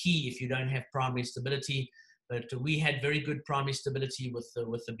absolutely key if you don't have primary stability. But we had very good primary stability with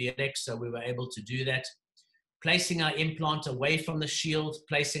the BLX, so we were able to do that. Placing our implant away from the shield,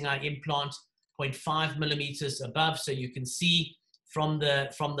 placing our implant 0.5 millimeters above, so you can see from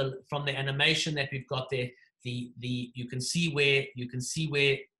the animation that we've got there, you can see where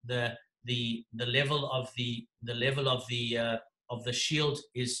the level of the shield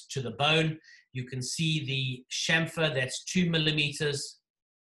is to the bone. You can see the chamfer that's 2 millimeters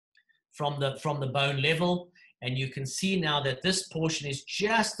from the bone level, and you can see now that this portion is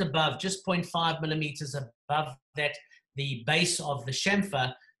just 0.5 millimeters above that, the base of the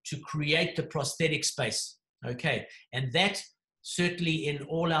chamfer, to create the prosthetic space. Okay, and that certainly in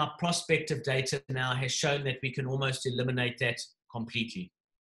all our prospective data now has shown that we can almost eliminate that completely.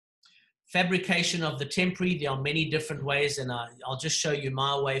 Fabrication of the temporary, there are many different ways, and I'll just show you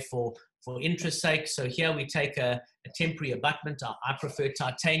my way for interest's sake. So here we take a temporary abutment. I prefer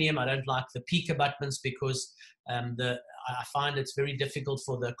titanium. I don't like the PEEK abutments because I find it's very difficult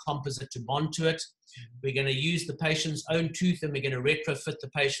for the composite to bond to it. We're going to use the patient's own tooth, and we're going to retrofit the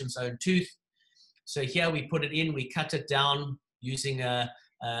patient's own tooth. So here we put it in, we cut it down using a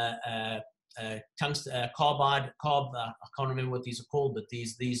tungsten carbide. I can't remember what these are called, but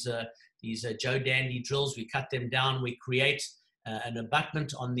these Joe Dandy drills. We cut them down. We create an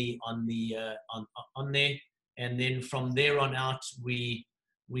abutment on there, and then from there on out, we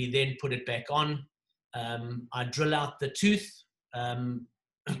then put it back on. I drill out the tooth,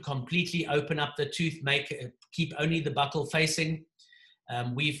 completely open up the tooth, keep only the buccal facing.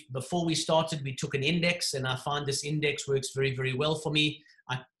 Before we started, we took an index, and I find this index works very, very well for me.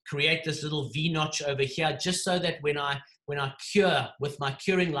 I create this little V-notch over here, just so that when I cure with my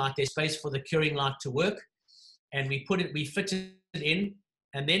curing light, there's space for the curing light to work. And we fit it in,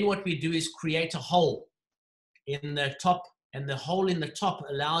 and then what we do is create a hole in the top, and the hole in the top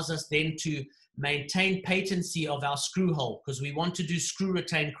allows us then to maintain patency of our screw hole, because we want to do screw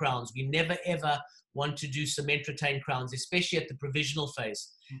retained crowns. We never ever want to do cement retained crowns, especially at the provisional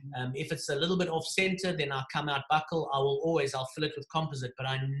phase. If it's a little bit off center, then I'll come out buccal. I'll fill it with composite, but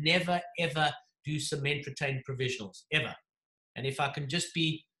I never ever do cement retained provisionals, ever. And if I can just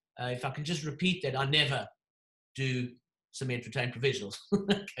repeat that, I never do cement retained provisionals.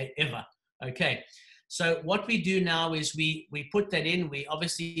 Okay, ever. Okay, so what we do now is we put that in. We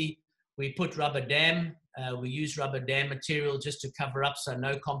put rubber dam. We use rubber dam material just to cover up so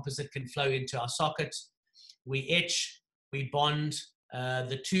no composite can flow into our socket. We etch, we bond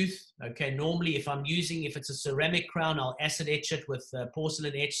the tooth. Okay, normally if it's a ceramic crown, I'll acid etch it with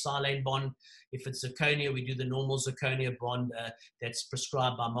porcelain etch silane bond. If it's zirconia, we do the normal zirconia bond that's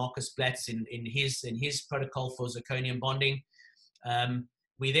prescribed by Marcus Blatz in his protocol for zirconium bonding.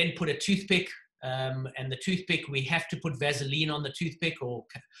 We then put a toothpick, and the toothpick, we have to put Vaseline on the toothpick, or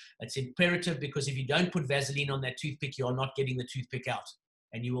it's imperative, because if you don't put Vaseline on that toothpick, you are not getting the toothpick out.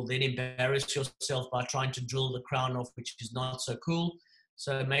 And you will then embarrass yourself by trying to drill the crown off, which is not so cool.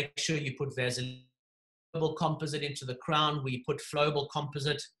 So make sure you put Vaseline. Flowable composite into the crown. We put flowable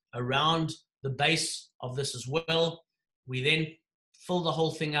composite around the base of this as well. We then fill the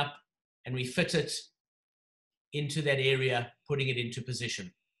whole thing up, and we fit it into that area, putting it into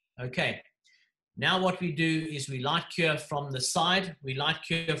position. Okay. Now what we do is we light cure from the side. We light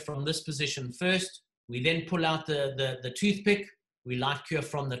cure from this position first. We then pull out the toothpick. We light cure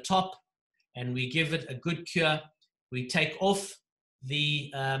from the top, and we give it a good cure. We take off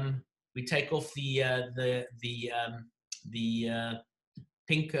the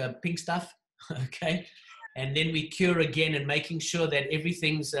pink stuff, okay, and then we cure again, and making sure that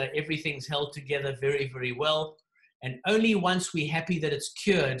everything's held together very, very well. And only once we're happy that it's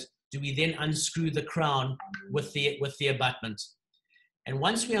cured, do we then unscrew the crown with the abutment. And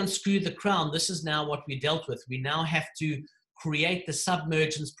once we unscrew the crown, this is now what we dealt with. We now have to create the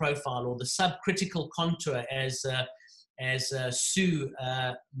submergence profile, or the subcritical contour, as Sue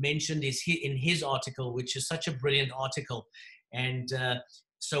mentioned in his article, which is such a brilliant article. And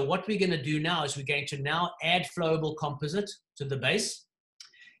so what we're going to do now is we're going to now add flowable composite to the base.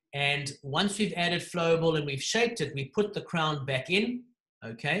 And once we've added flowable and we've shaped it, we put the crown back in,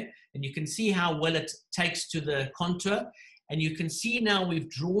 okay? And you can see how well it takes to the contour. And you can see now we've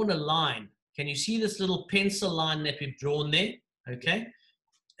drawn a line. Can you see this little pencil line that we've drawn there? Okay.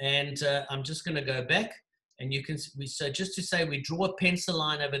 And I'm just going to go back, and you can, so just to say, we draw a pencil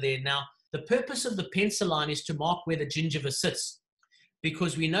line over there. Now, the purpose of the pencil line is to mark where the gingiva sits,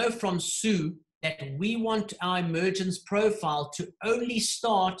 because we know from Sue that we want our emergence profile to only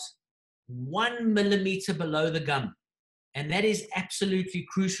start 1 millimeter below the gum. And that is absolutely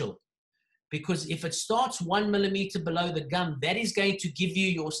crucial. Because if it starts 1 millimeter below the gum, that is going to give you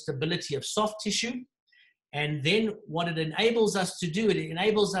your stability of soft tissue. And then what it enables us to do, it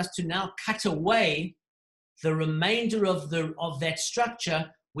enables us to now cut away the remainder of that structure,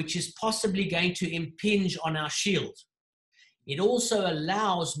 which is possibly going to impinge on our shield. It also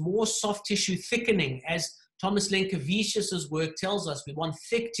allows more soft tissue thickening. As Thomas Lenkevicius's work tells us, we want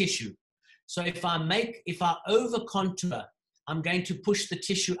thick tissue. So if I over contour, I'm going to push the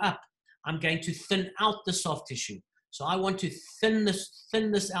tissue up. I'm going to thin out the soft tissue. So I want to thin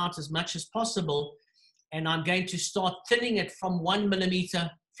this out as much as possible. And I'm going to start thinning it from 1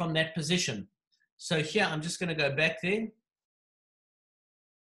 millimeter from that position. So here, I'm just going to go back there.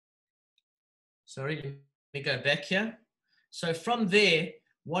 Sorry, let me go back here. So from there,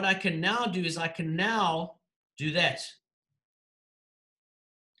 what I can now do is I can now do that.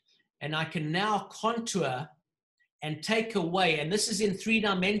 And I can now contour and take away, and this is in 3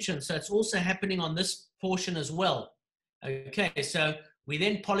 dimensions, so it's also happening on this portion as well. Okay, so we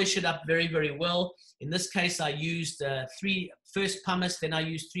then polish it up very, very well. In this case, I used first pumice, then I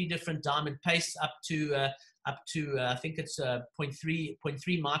used 3 different diamond pastes up to I think it's 0.3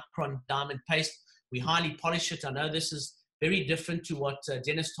 micron diamond paste. We highly polish it. I know this is very different to what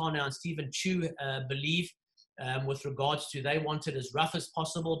Dennis Tarnow and Stephen Chu believe. With regards to, they want it as rough as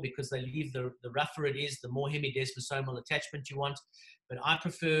possible, because they leave the rougher it is, the more hemidesmosomal attachment you want. But I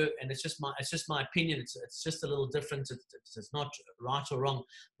prefer, and it's just my opinion, it's just a little different. It's not right or wrong.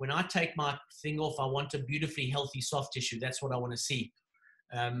 When I take my thing off, I want a beautifully healthy soft tissue. That's what I want to see.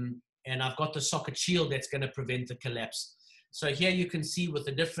 And I've got the socket shield that's going to prevent the collapse. So here you can see with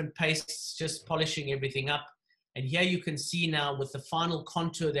the different pastes, just polishing everything up. And here you can see now with the final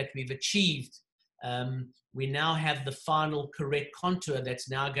contour that we've achieved, we now have the final correct contour that's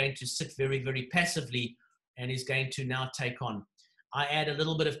now going to sit very, very passively and is going to now take on. I add a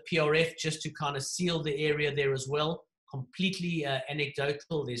little bit of PRF just to kind of seal the area there as well. Completely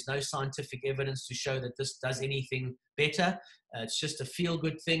anecdotal. There's no scientific evidence to show that this does anything better. It's just a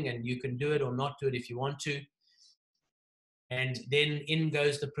feel-good thing, and you can do it or not do it if you want to. And then in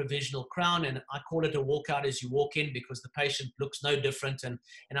goes the provisional crown, and I call it a walkout as you walk in, because the patient looks no different. And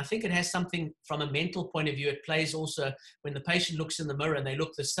I think it has something from a mental point of view. It plays also when the patient looks in the mirror and they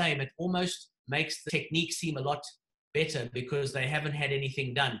look the same, it almost makes the technique seem a lot better because they haven't had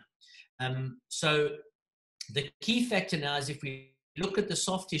anything done. So the key factor now is if we look at the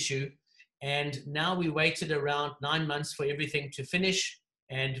soft tissue, and now we waited around 9 months for everything to finish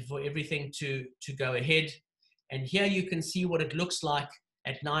and for everything to go ahead. And here you can see what it looks like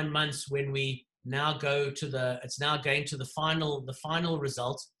at 9 months when we now go to it's now going to the final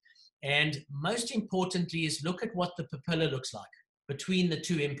result. And most importantly is look at what the papilla looks like between the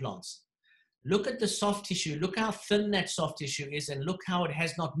 2 implants. Look at the soft tissue, look how thin that soft tissue is, and look how it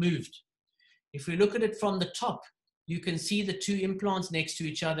has not moved. If we look at it from the top, you can see the 2 implants next to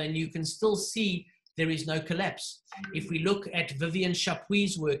each other, and you can still see there is no collapse. If we look at Vivian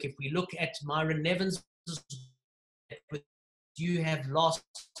Chapuis's work, if we look at Myron Nevin's, you have lost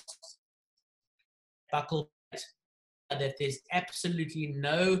buccal plate, that there's absolutely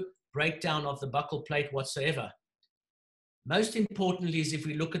no breakdown of the buccal plate whatsoever. Most importantly is if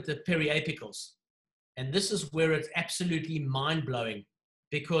we look at the periapicals, and this is where it's absolutely mind-blowing,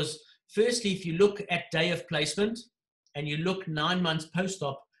 because firstly, if you look at day of placement and you look 9 months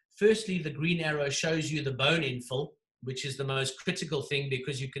post-op, firstly, the green arrow shows you the bone infill, which is the most critical thing,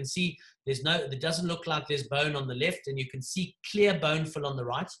 because you can see it doesn't look like there's bone on the left, and you can see clear bone fill on the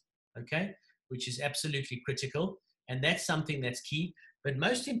right, okay, which is absolutely critical. And that's something that's key. But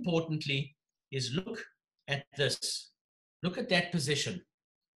most importantly is look at this. Look at that position.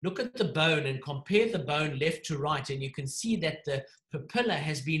 look at the bone and compare the bone left to right, and you can see that the papilla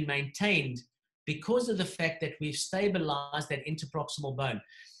has been maintained because of the fact that we've stabilized that interproximal bone.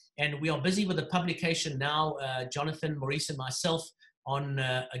 And we are busy with a publication now, Jonathan, Maurice, and myself, on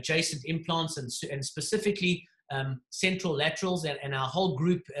adjacent implants and specifically central laterals. And our whole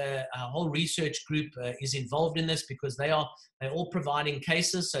group, our whole research group is involved in this because they're all providing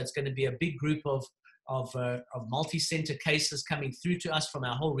cases. So it's going to be a big group of multi-center cases coming through to us from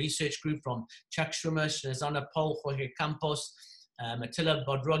our whole research group, from Chuck Schumer, Shazana Paul, Jorge Campos, Attila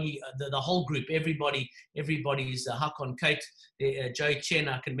Bodrogi, the whole group, everybody's Hakon Kate, Joe Chen,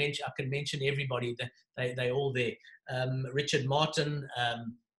 I can mention everybody, they all there. Richard Martin,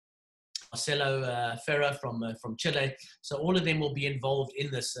 Marcelo Ferro from Chile. So all of them will be involved in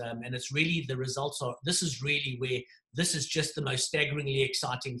this. And it's really, the results are, this is really where, this is just the most staggeringly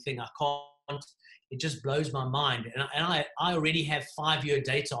exciting thing. It just blows my mind. And I already have 5-year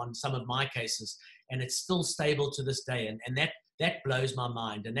data on some of my cases, and it's still stable to this day. And that blows my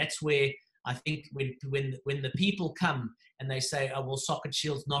mind. And that's where I think when the people come and they say, oh, well, socket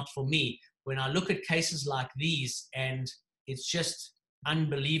shield's not for me. When I look at cases like these, and it's just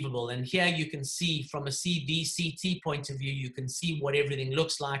unbelievable. And here you can see from a CT point of view, you can see what everything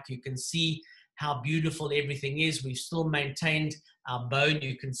looks like. You can see how beautiful everything is. We've still maintained our bone.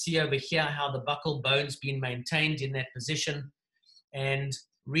 You can see over here how the buccal bone's been maintained in that position. And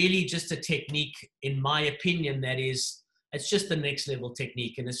really just a technique, in my opinion, that is, it's just the next level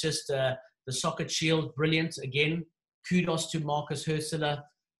technique. And it's just the socket shield, brilliant. Again, kudos to Marcus Hursuler.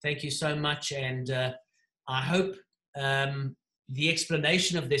 Thank you so much. And I hope the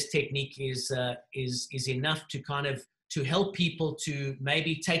explanation of this technique is enough to kind of to help people to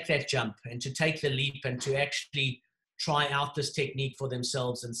maybe take that jump and to take the leap and to actually try out this technique for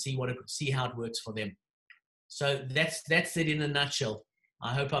themselves and see how it works for them. So that's it in a nutshell.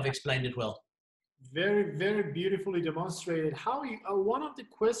 I hope I've explained it well. Very, very beautifully demonstrated. Howie, one of the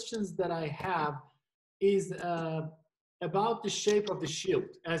questions that I have is about the shape of the shield.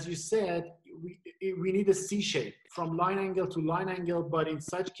 As you said, we need a C shape from line angle to line angle, but in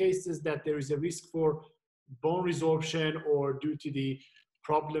such cases that there is a risk for bone resorption or due to the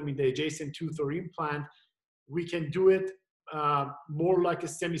problem in the adjacent tooth or implant, we can do it more like a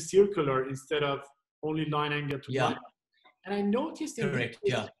semicircular instead of only line angle to line. And I noticed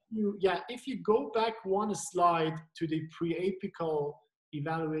if you go back one slide to the pre-apical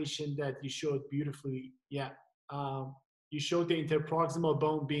evaluation that you showed beautifully, you showed the interproximal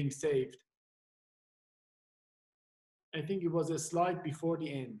bone being saved. I think it was a slide before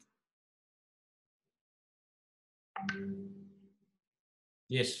the end.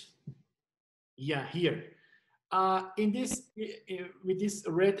 Yes. Yeah, here. In this, with this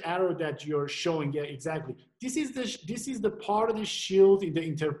red arrow that you're showing, yeah, exactly. This is the part of the shield in the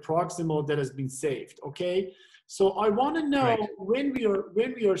interproximal that has been saved. Okay. So I want to know when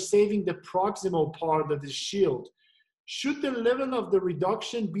we are saving the proximal part of the shield, should the level of the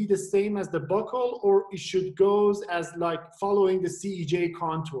reduction be the same as the buccal, or it should go as like following the CEJ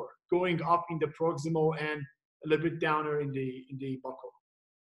contour, going up in the proximal and a little bit downer in the buccal?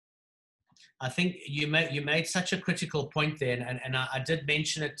 I think you made such a critical point there, and I did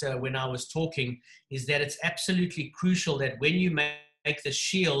mention it when I was talking, is that it's absolutely crucial that when you make the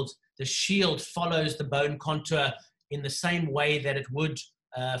shield follows the bone contour in the same way that it would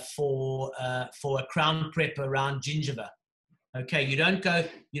for a crown prep around gingiva. Okay, you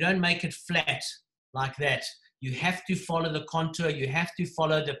don't make it flat like that. You have to follow the contour. You have to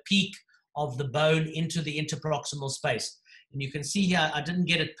follow the peak of the bone into the interproximal space. And you can see here, I didn't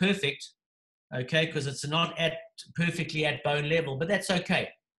get it perfect, okay, because it's not perfectly at bone level, but that's okay.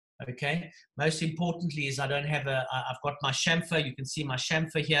 Okay. Most importantly is I've got my chamfer. You can see my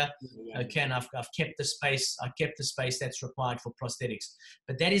chamfer here. Okay. And I've kept the space. I kept the space that's required for prosthetics.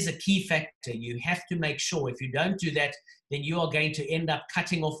 But that is a key factor. You have to make sure if you don't do that, then you are going to end up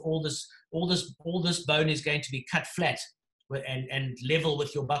cutting off all this bone is going to be cut flat and level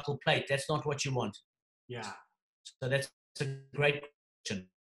with your buccal plate. That's not what you want. Yeah. So that's a great question.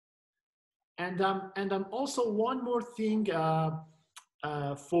 And also one more thing,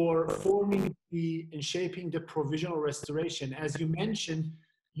 for forming and shaping the provisional restoration. As you mentioned,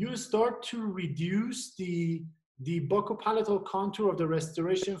 you start to reduce the buccopalatal contour of the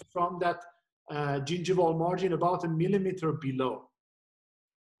restoration from that gingival margin about 1 millimeter below.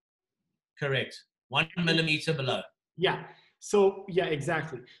 Correct. 1 millimeter below. Yeah. So yeah,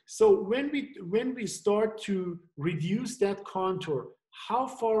 exactly. So when we start to reduce that contour, how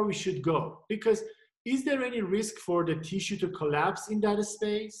far we should go? Because is there any risk for the tissue to collapse in that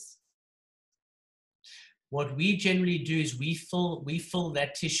space? what we generally do is we fill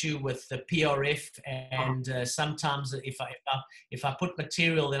that tissue with the PRF, and sometimes if I put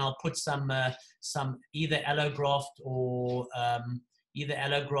material, then I'll put some either allograft or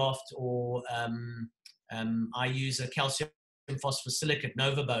I use a calcium phosphosilicate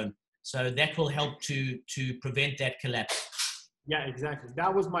Novabone, so that will help to prevent that collapse. Yeah, exactly.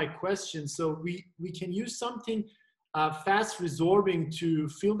 That was my question. So we can use something fast resorbing to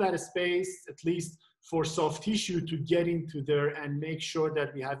fill that space, at least for soft tissue to get into there and make sure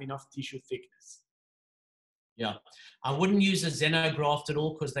that we have enough tissue thickness. Yeah, I wouldn't use a xenograft at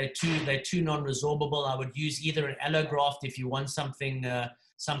all because they're too non-resorbable. I would use either an allograft if you want something a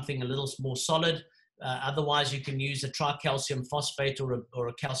little more solid. Otherwise, you can use a tricalcium phosphate or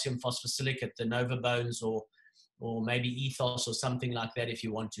a calcium phosphosilicate, the Novabones or maybe Ethos or something like that if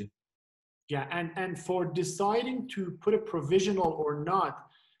you want to. Yeah, and for deciding to put a provisional or not,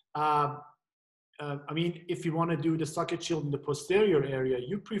 I mean, if you want to do the socket shield in the posterior area,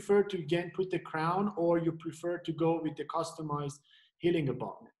 you prefer to again put the crown, or you prefer to go with the customized healing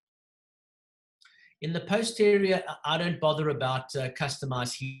abutment? In the posterior, I don't bother about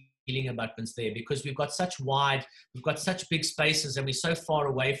customized healing abutments there because we've got such big spaces, and we're so far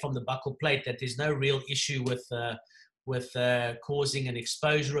away from the buccal plate that there's no real issue with causing an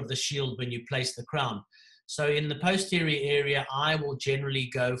exposure of the shield when you place the crown. So in the posterior area, I will generally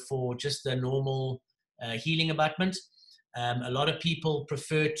go for just a normal healing abutment. A lot of people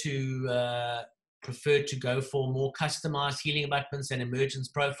prefer to go for more customized healing abutments and emergence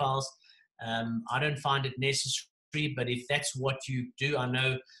profiles. I don't find it necessary, but if that's what you do, I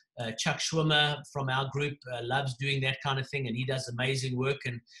know Chuck Schwimmer from our group loves doing that kind of thing, and he does amazing work,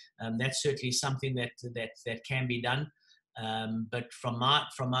 and that's certainly something that can be done. But from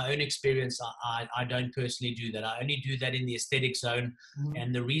my own experience, I don't personally do that. I only do that in the aesthetic zone. Mm-hmm.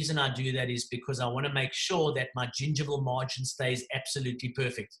 And the reason I do that is because I want to make sure that my gingival margin stays absolutely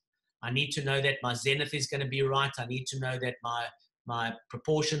perfect. I need to know that my zenith is going to be right. I need to know that my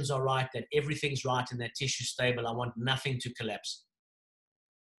proportions are right, that everything's right, and that tissue stable. I want nothing to collapse.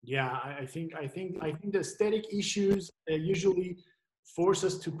 Yeah, I think the aesthetic issues usually force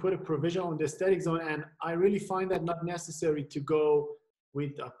us to put a provisional in the aesthetic zone, and I really find that not necessary to go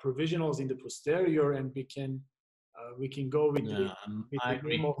with provisionals in the posterior, and we can go with the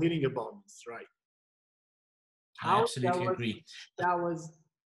normal healing abutments, right? I absolutely agree.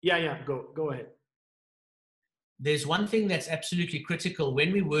 Yeah. Go ahead. There's one thing that's absolutely critical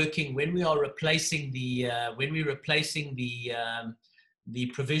when we are replacing the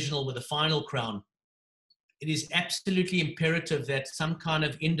provisional with the final crown. It is absolutely imperative that some kind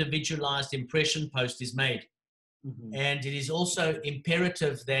of individualized impression post is made. Mm-hmm. And it is also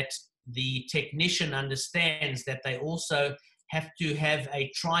imperative that the technician understands that they also have to have a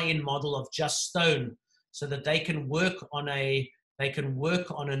try-in model of just stone, so that they can work on a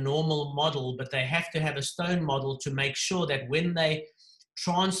normal model, but they have to have a stone model to make sure that when they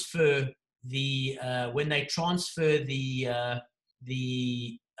transfer the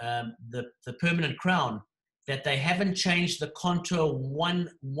permanent crown, that they haven't changed the contour one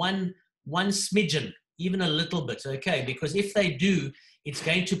smidgen, even a little bit, okay? Because if they do, it's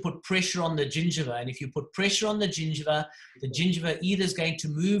going to put pressure on the gingiva, and if you put pressure on the gingiva either is going to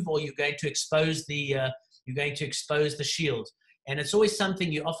move, or you're going to expose the shield. And it's always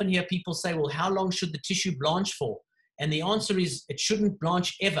something you often hear people say, well, how long should the tissue blanch for? And the answer is it shouldn't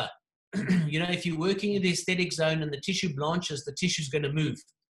blanch ever. If you're working in the aesthetic zone and the tissue blanches, the tissue's going to move.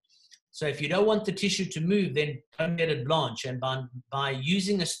 So if you don't want the tissue to move, then don't let it blanch. And by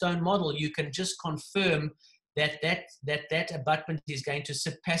using a stone model, you can just confirm that abutment is going to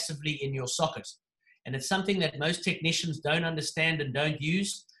sit passively in your socket. And it's something that most technicians don't understand and don't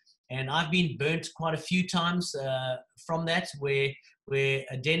use. And I've been burnt quite a few times from that, where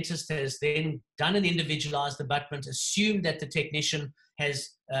a dentist has then done an individualized abutment, assumed that the technician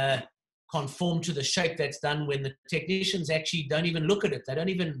has conformed to the shape that's done, when the technicians actually don't even look at it. They don't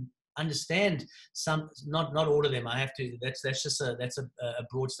even understand not all of them. I have to, that's just a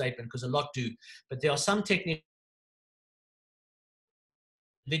broad statement, because a lot do. But there are some technicians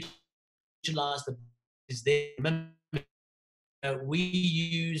visualized is there. We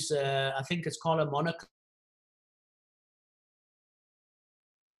use, I think it's called a monocle.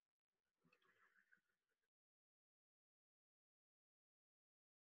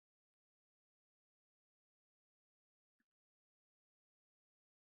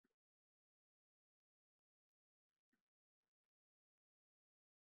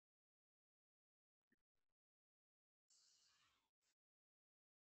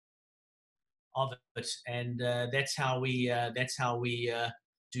 Of it, and that's how we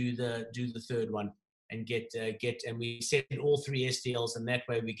do the third one. and and we set all 3 SDLs, and that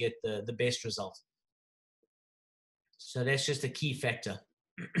way we get the best result. So that's just a key factor.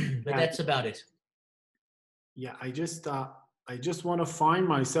 But that's about it. Yeah, I just want to find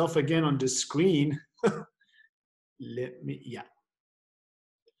myself again on the screen. Let me, yeah.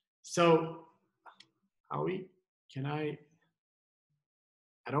 So, Howie, I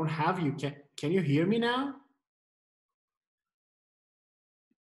don't have you. Can you hear me now?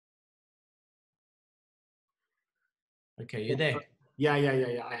 Okay, you're there. Yeah.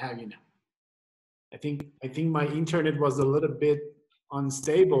 I have you now. I think my internet was a little bit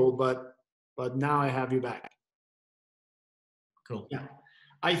unstable, but now I have you back. Cool. Yeah,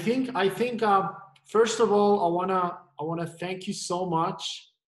 I think first of all, I wanna thank you so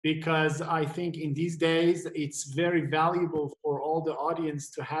much, because I think in these days it's very valuable for all the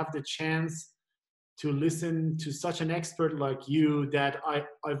audience to have the chance to listen to such an expert like you. That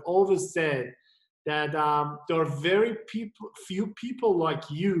I've always said that there are very few people like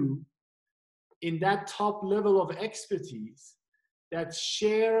you in that top level of expertise that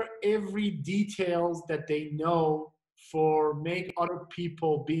share every details that they know for make other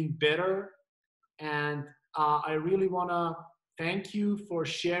people being better. And I really want to thank you for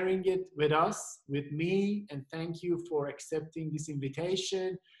sharing it with us, with me, and thank you for accepting this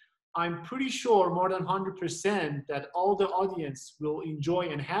invitation. I'm pretty sure more than 100% that all the audience will enjoy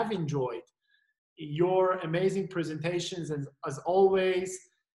and have enjoyed your amazing presentations. And as always,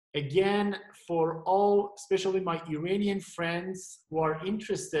 again, for all, especially my Iranian friends who are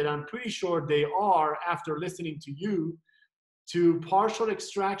interested, I'm pretty sure they are after listening to you, to partial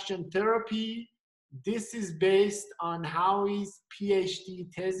extraction therapy. This is based on Howie's PhD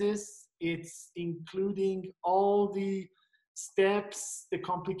thesis. It's including all the steps, the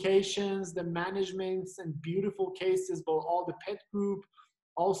complications, the managements, and beautiful cases by all the PET group.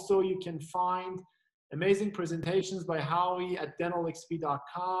 Also, you can find amazing presentations by Howie at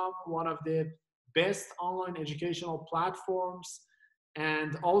dentalxp.com, one of the best online educational platforms.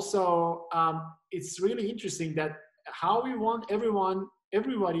 And also, it's really interesting that Howie wants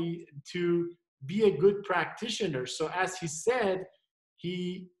everybody to be a good practitioner. So as he said,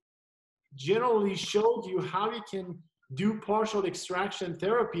 he generally showed you how you can do partial extraction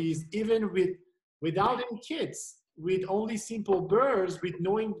therapies even without any kids, with only simple burrs, with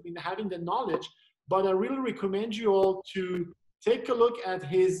having the knowledge. But I really recommend you all to take a look at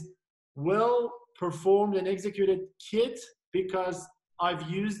his well-performed and executed kit, because I've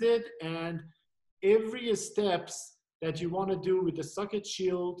used it, and every steps that you want to do with the socket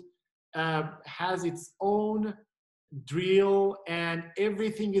shield has its own drill, and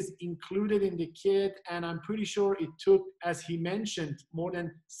everything is included in the kit. And I'm pretty sure it took, as he mentioned, more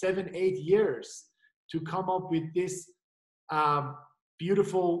than 7-8 years to come up with this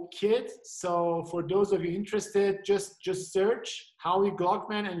beautiful kit. So for those of you interested, just search Howie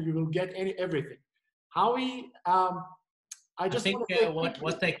Gluckman and you will get everything. Howie, I think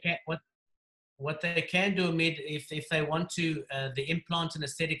what they can do, Omid, if they want to, the Implant and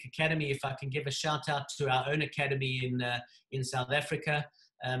Aesthetic Academy, if I can give a shout out to our own academy in South Africa.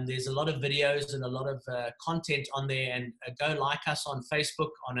 There's a lot of videos and a lot of content on there, and go like us on Facebook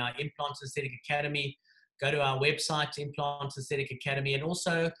on our Implant and Aesthetic Academy. Go to our website, Implant Aesthetic Academy, and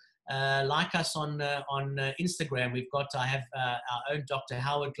also like us on Instagram. I have our own Dr.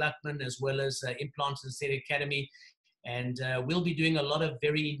 Howard Gluckman, as well as Implant Aesthetic Academy. And we'll be doing a lot of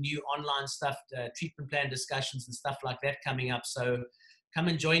very new online stuff, treatment plan discussions and stuff like that coming up. So come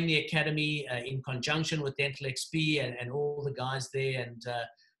and join the academy in conjunction with Dental XP and all the guys there, and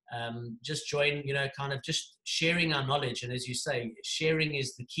just join, kind of just sharing our knowledge. And as you say, sharing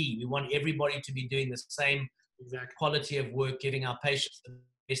is the key. We want everybody to be doing the same quality of work, giving our patients the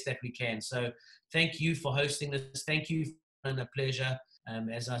best that we can. So thank you for hosting this. Thank you. It's been a pleasure.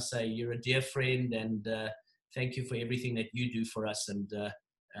 As I say, you're a dear friend, and thank you for everything that you do for us. And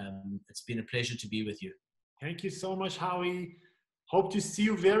it's been a pleasure to be with you. Thank you so much, Howie. Hope to see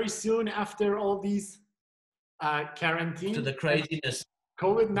you very soon after all these quarantine. To the craziness.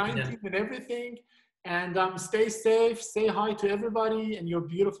 COVID-19 and everything. And stay safe, say hi to everybody and your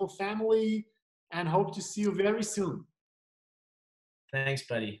beautiful family, and hope to see you very soon. Thanks,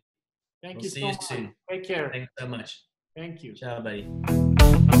 buddy. Thank you so much. See you soon. Take care. Thanks so much. Thank you. Ciao, buddy.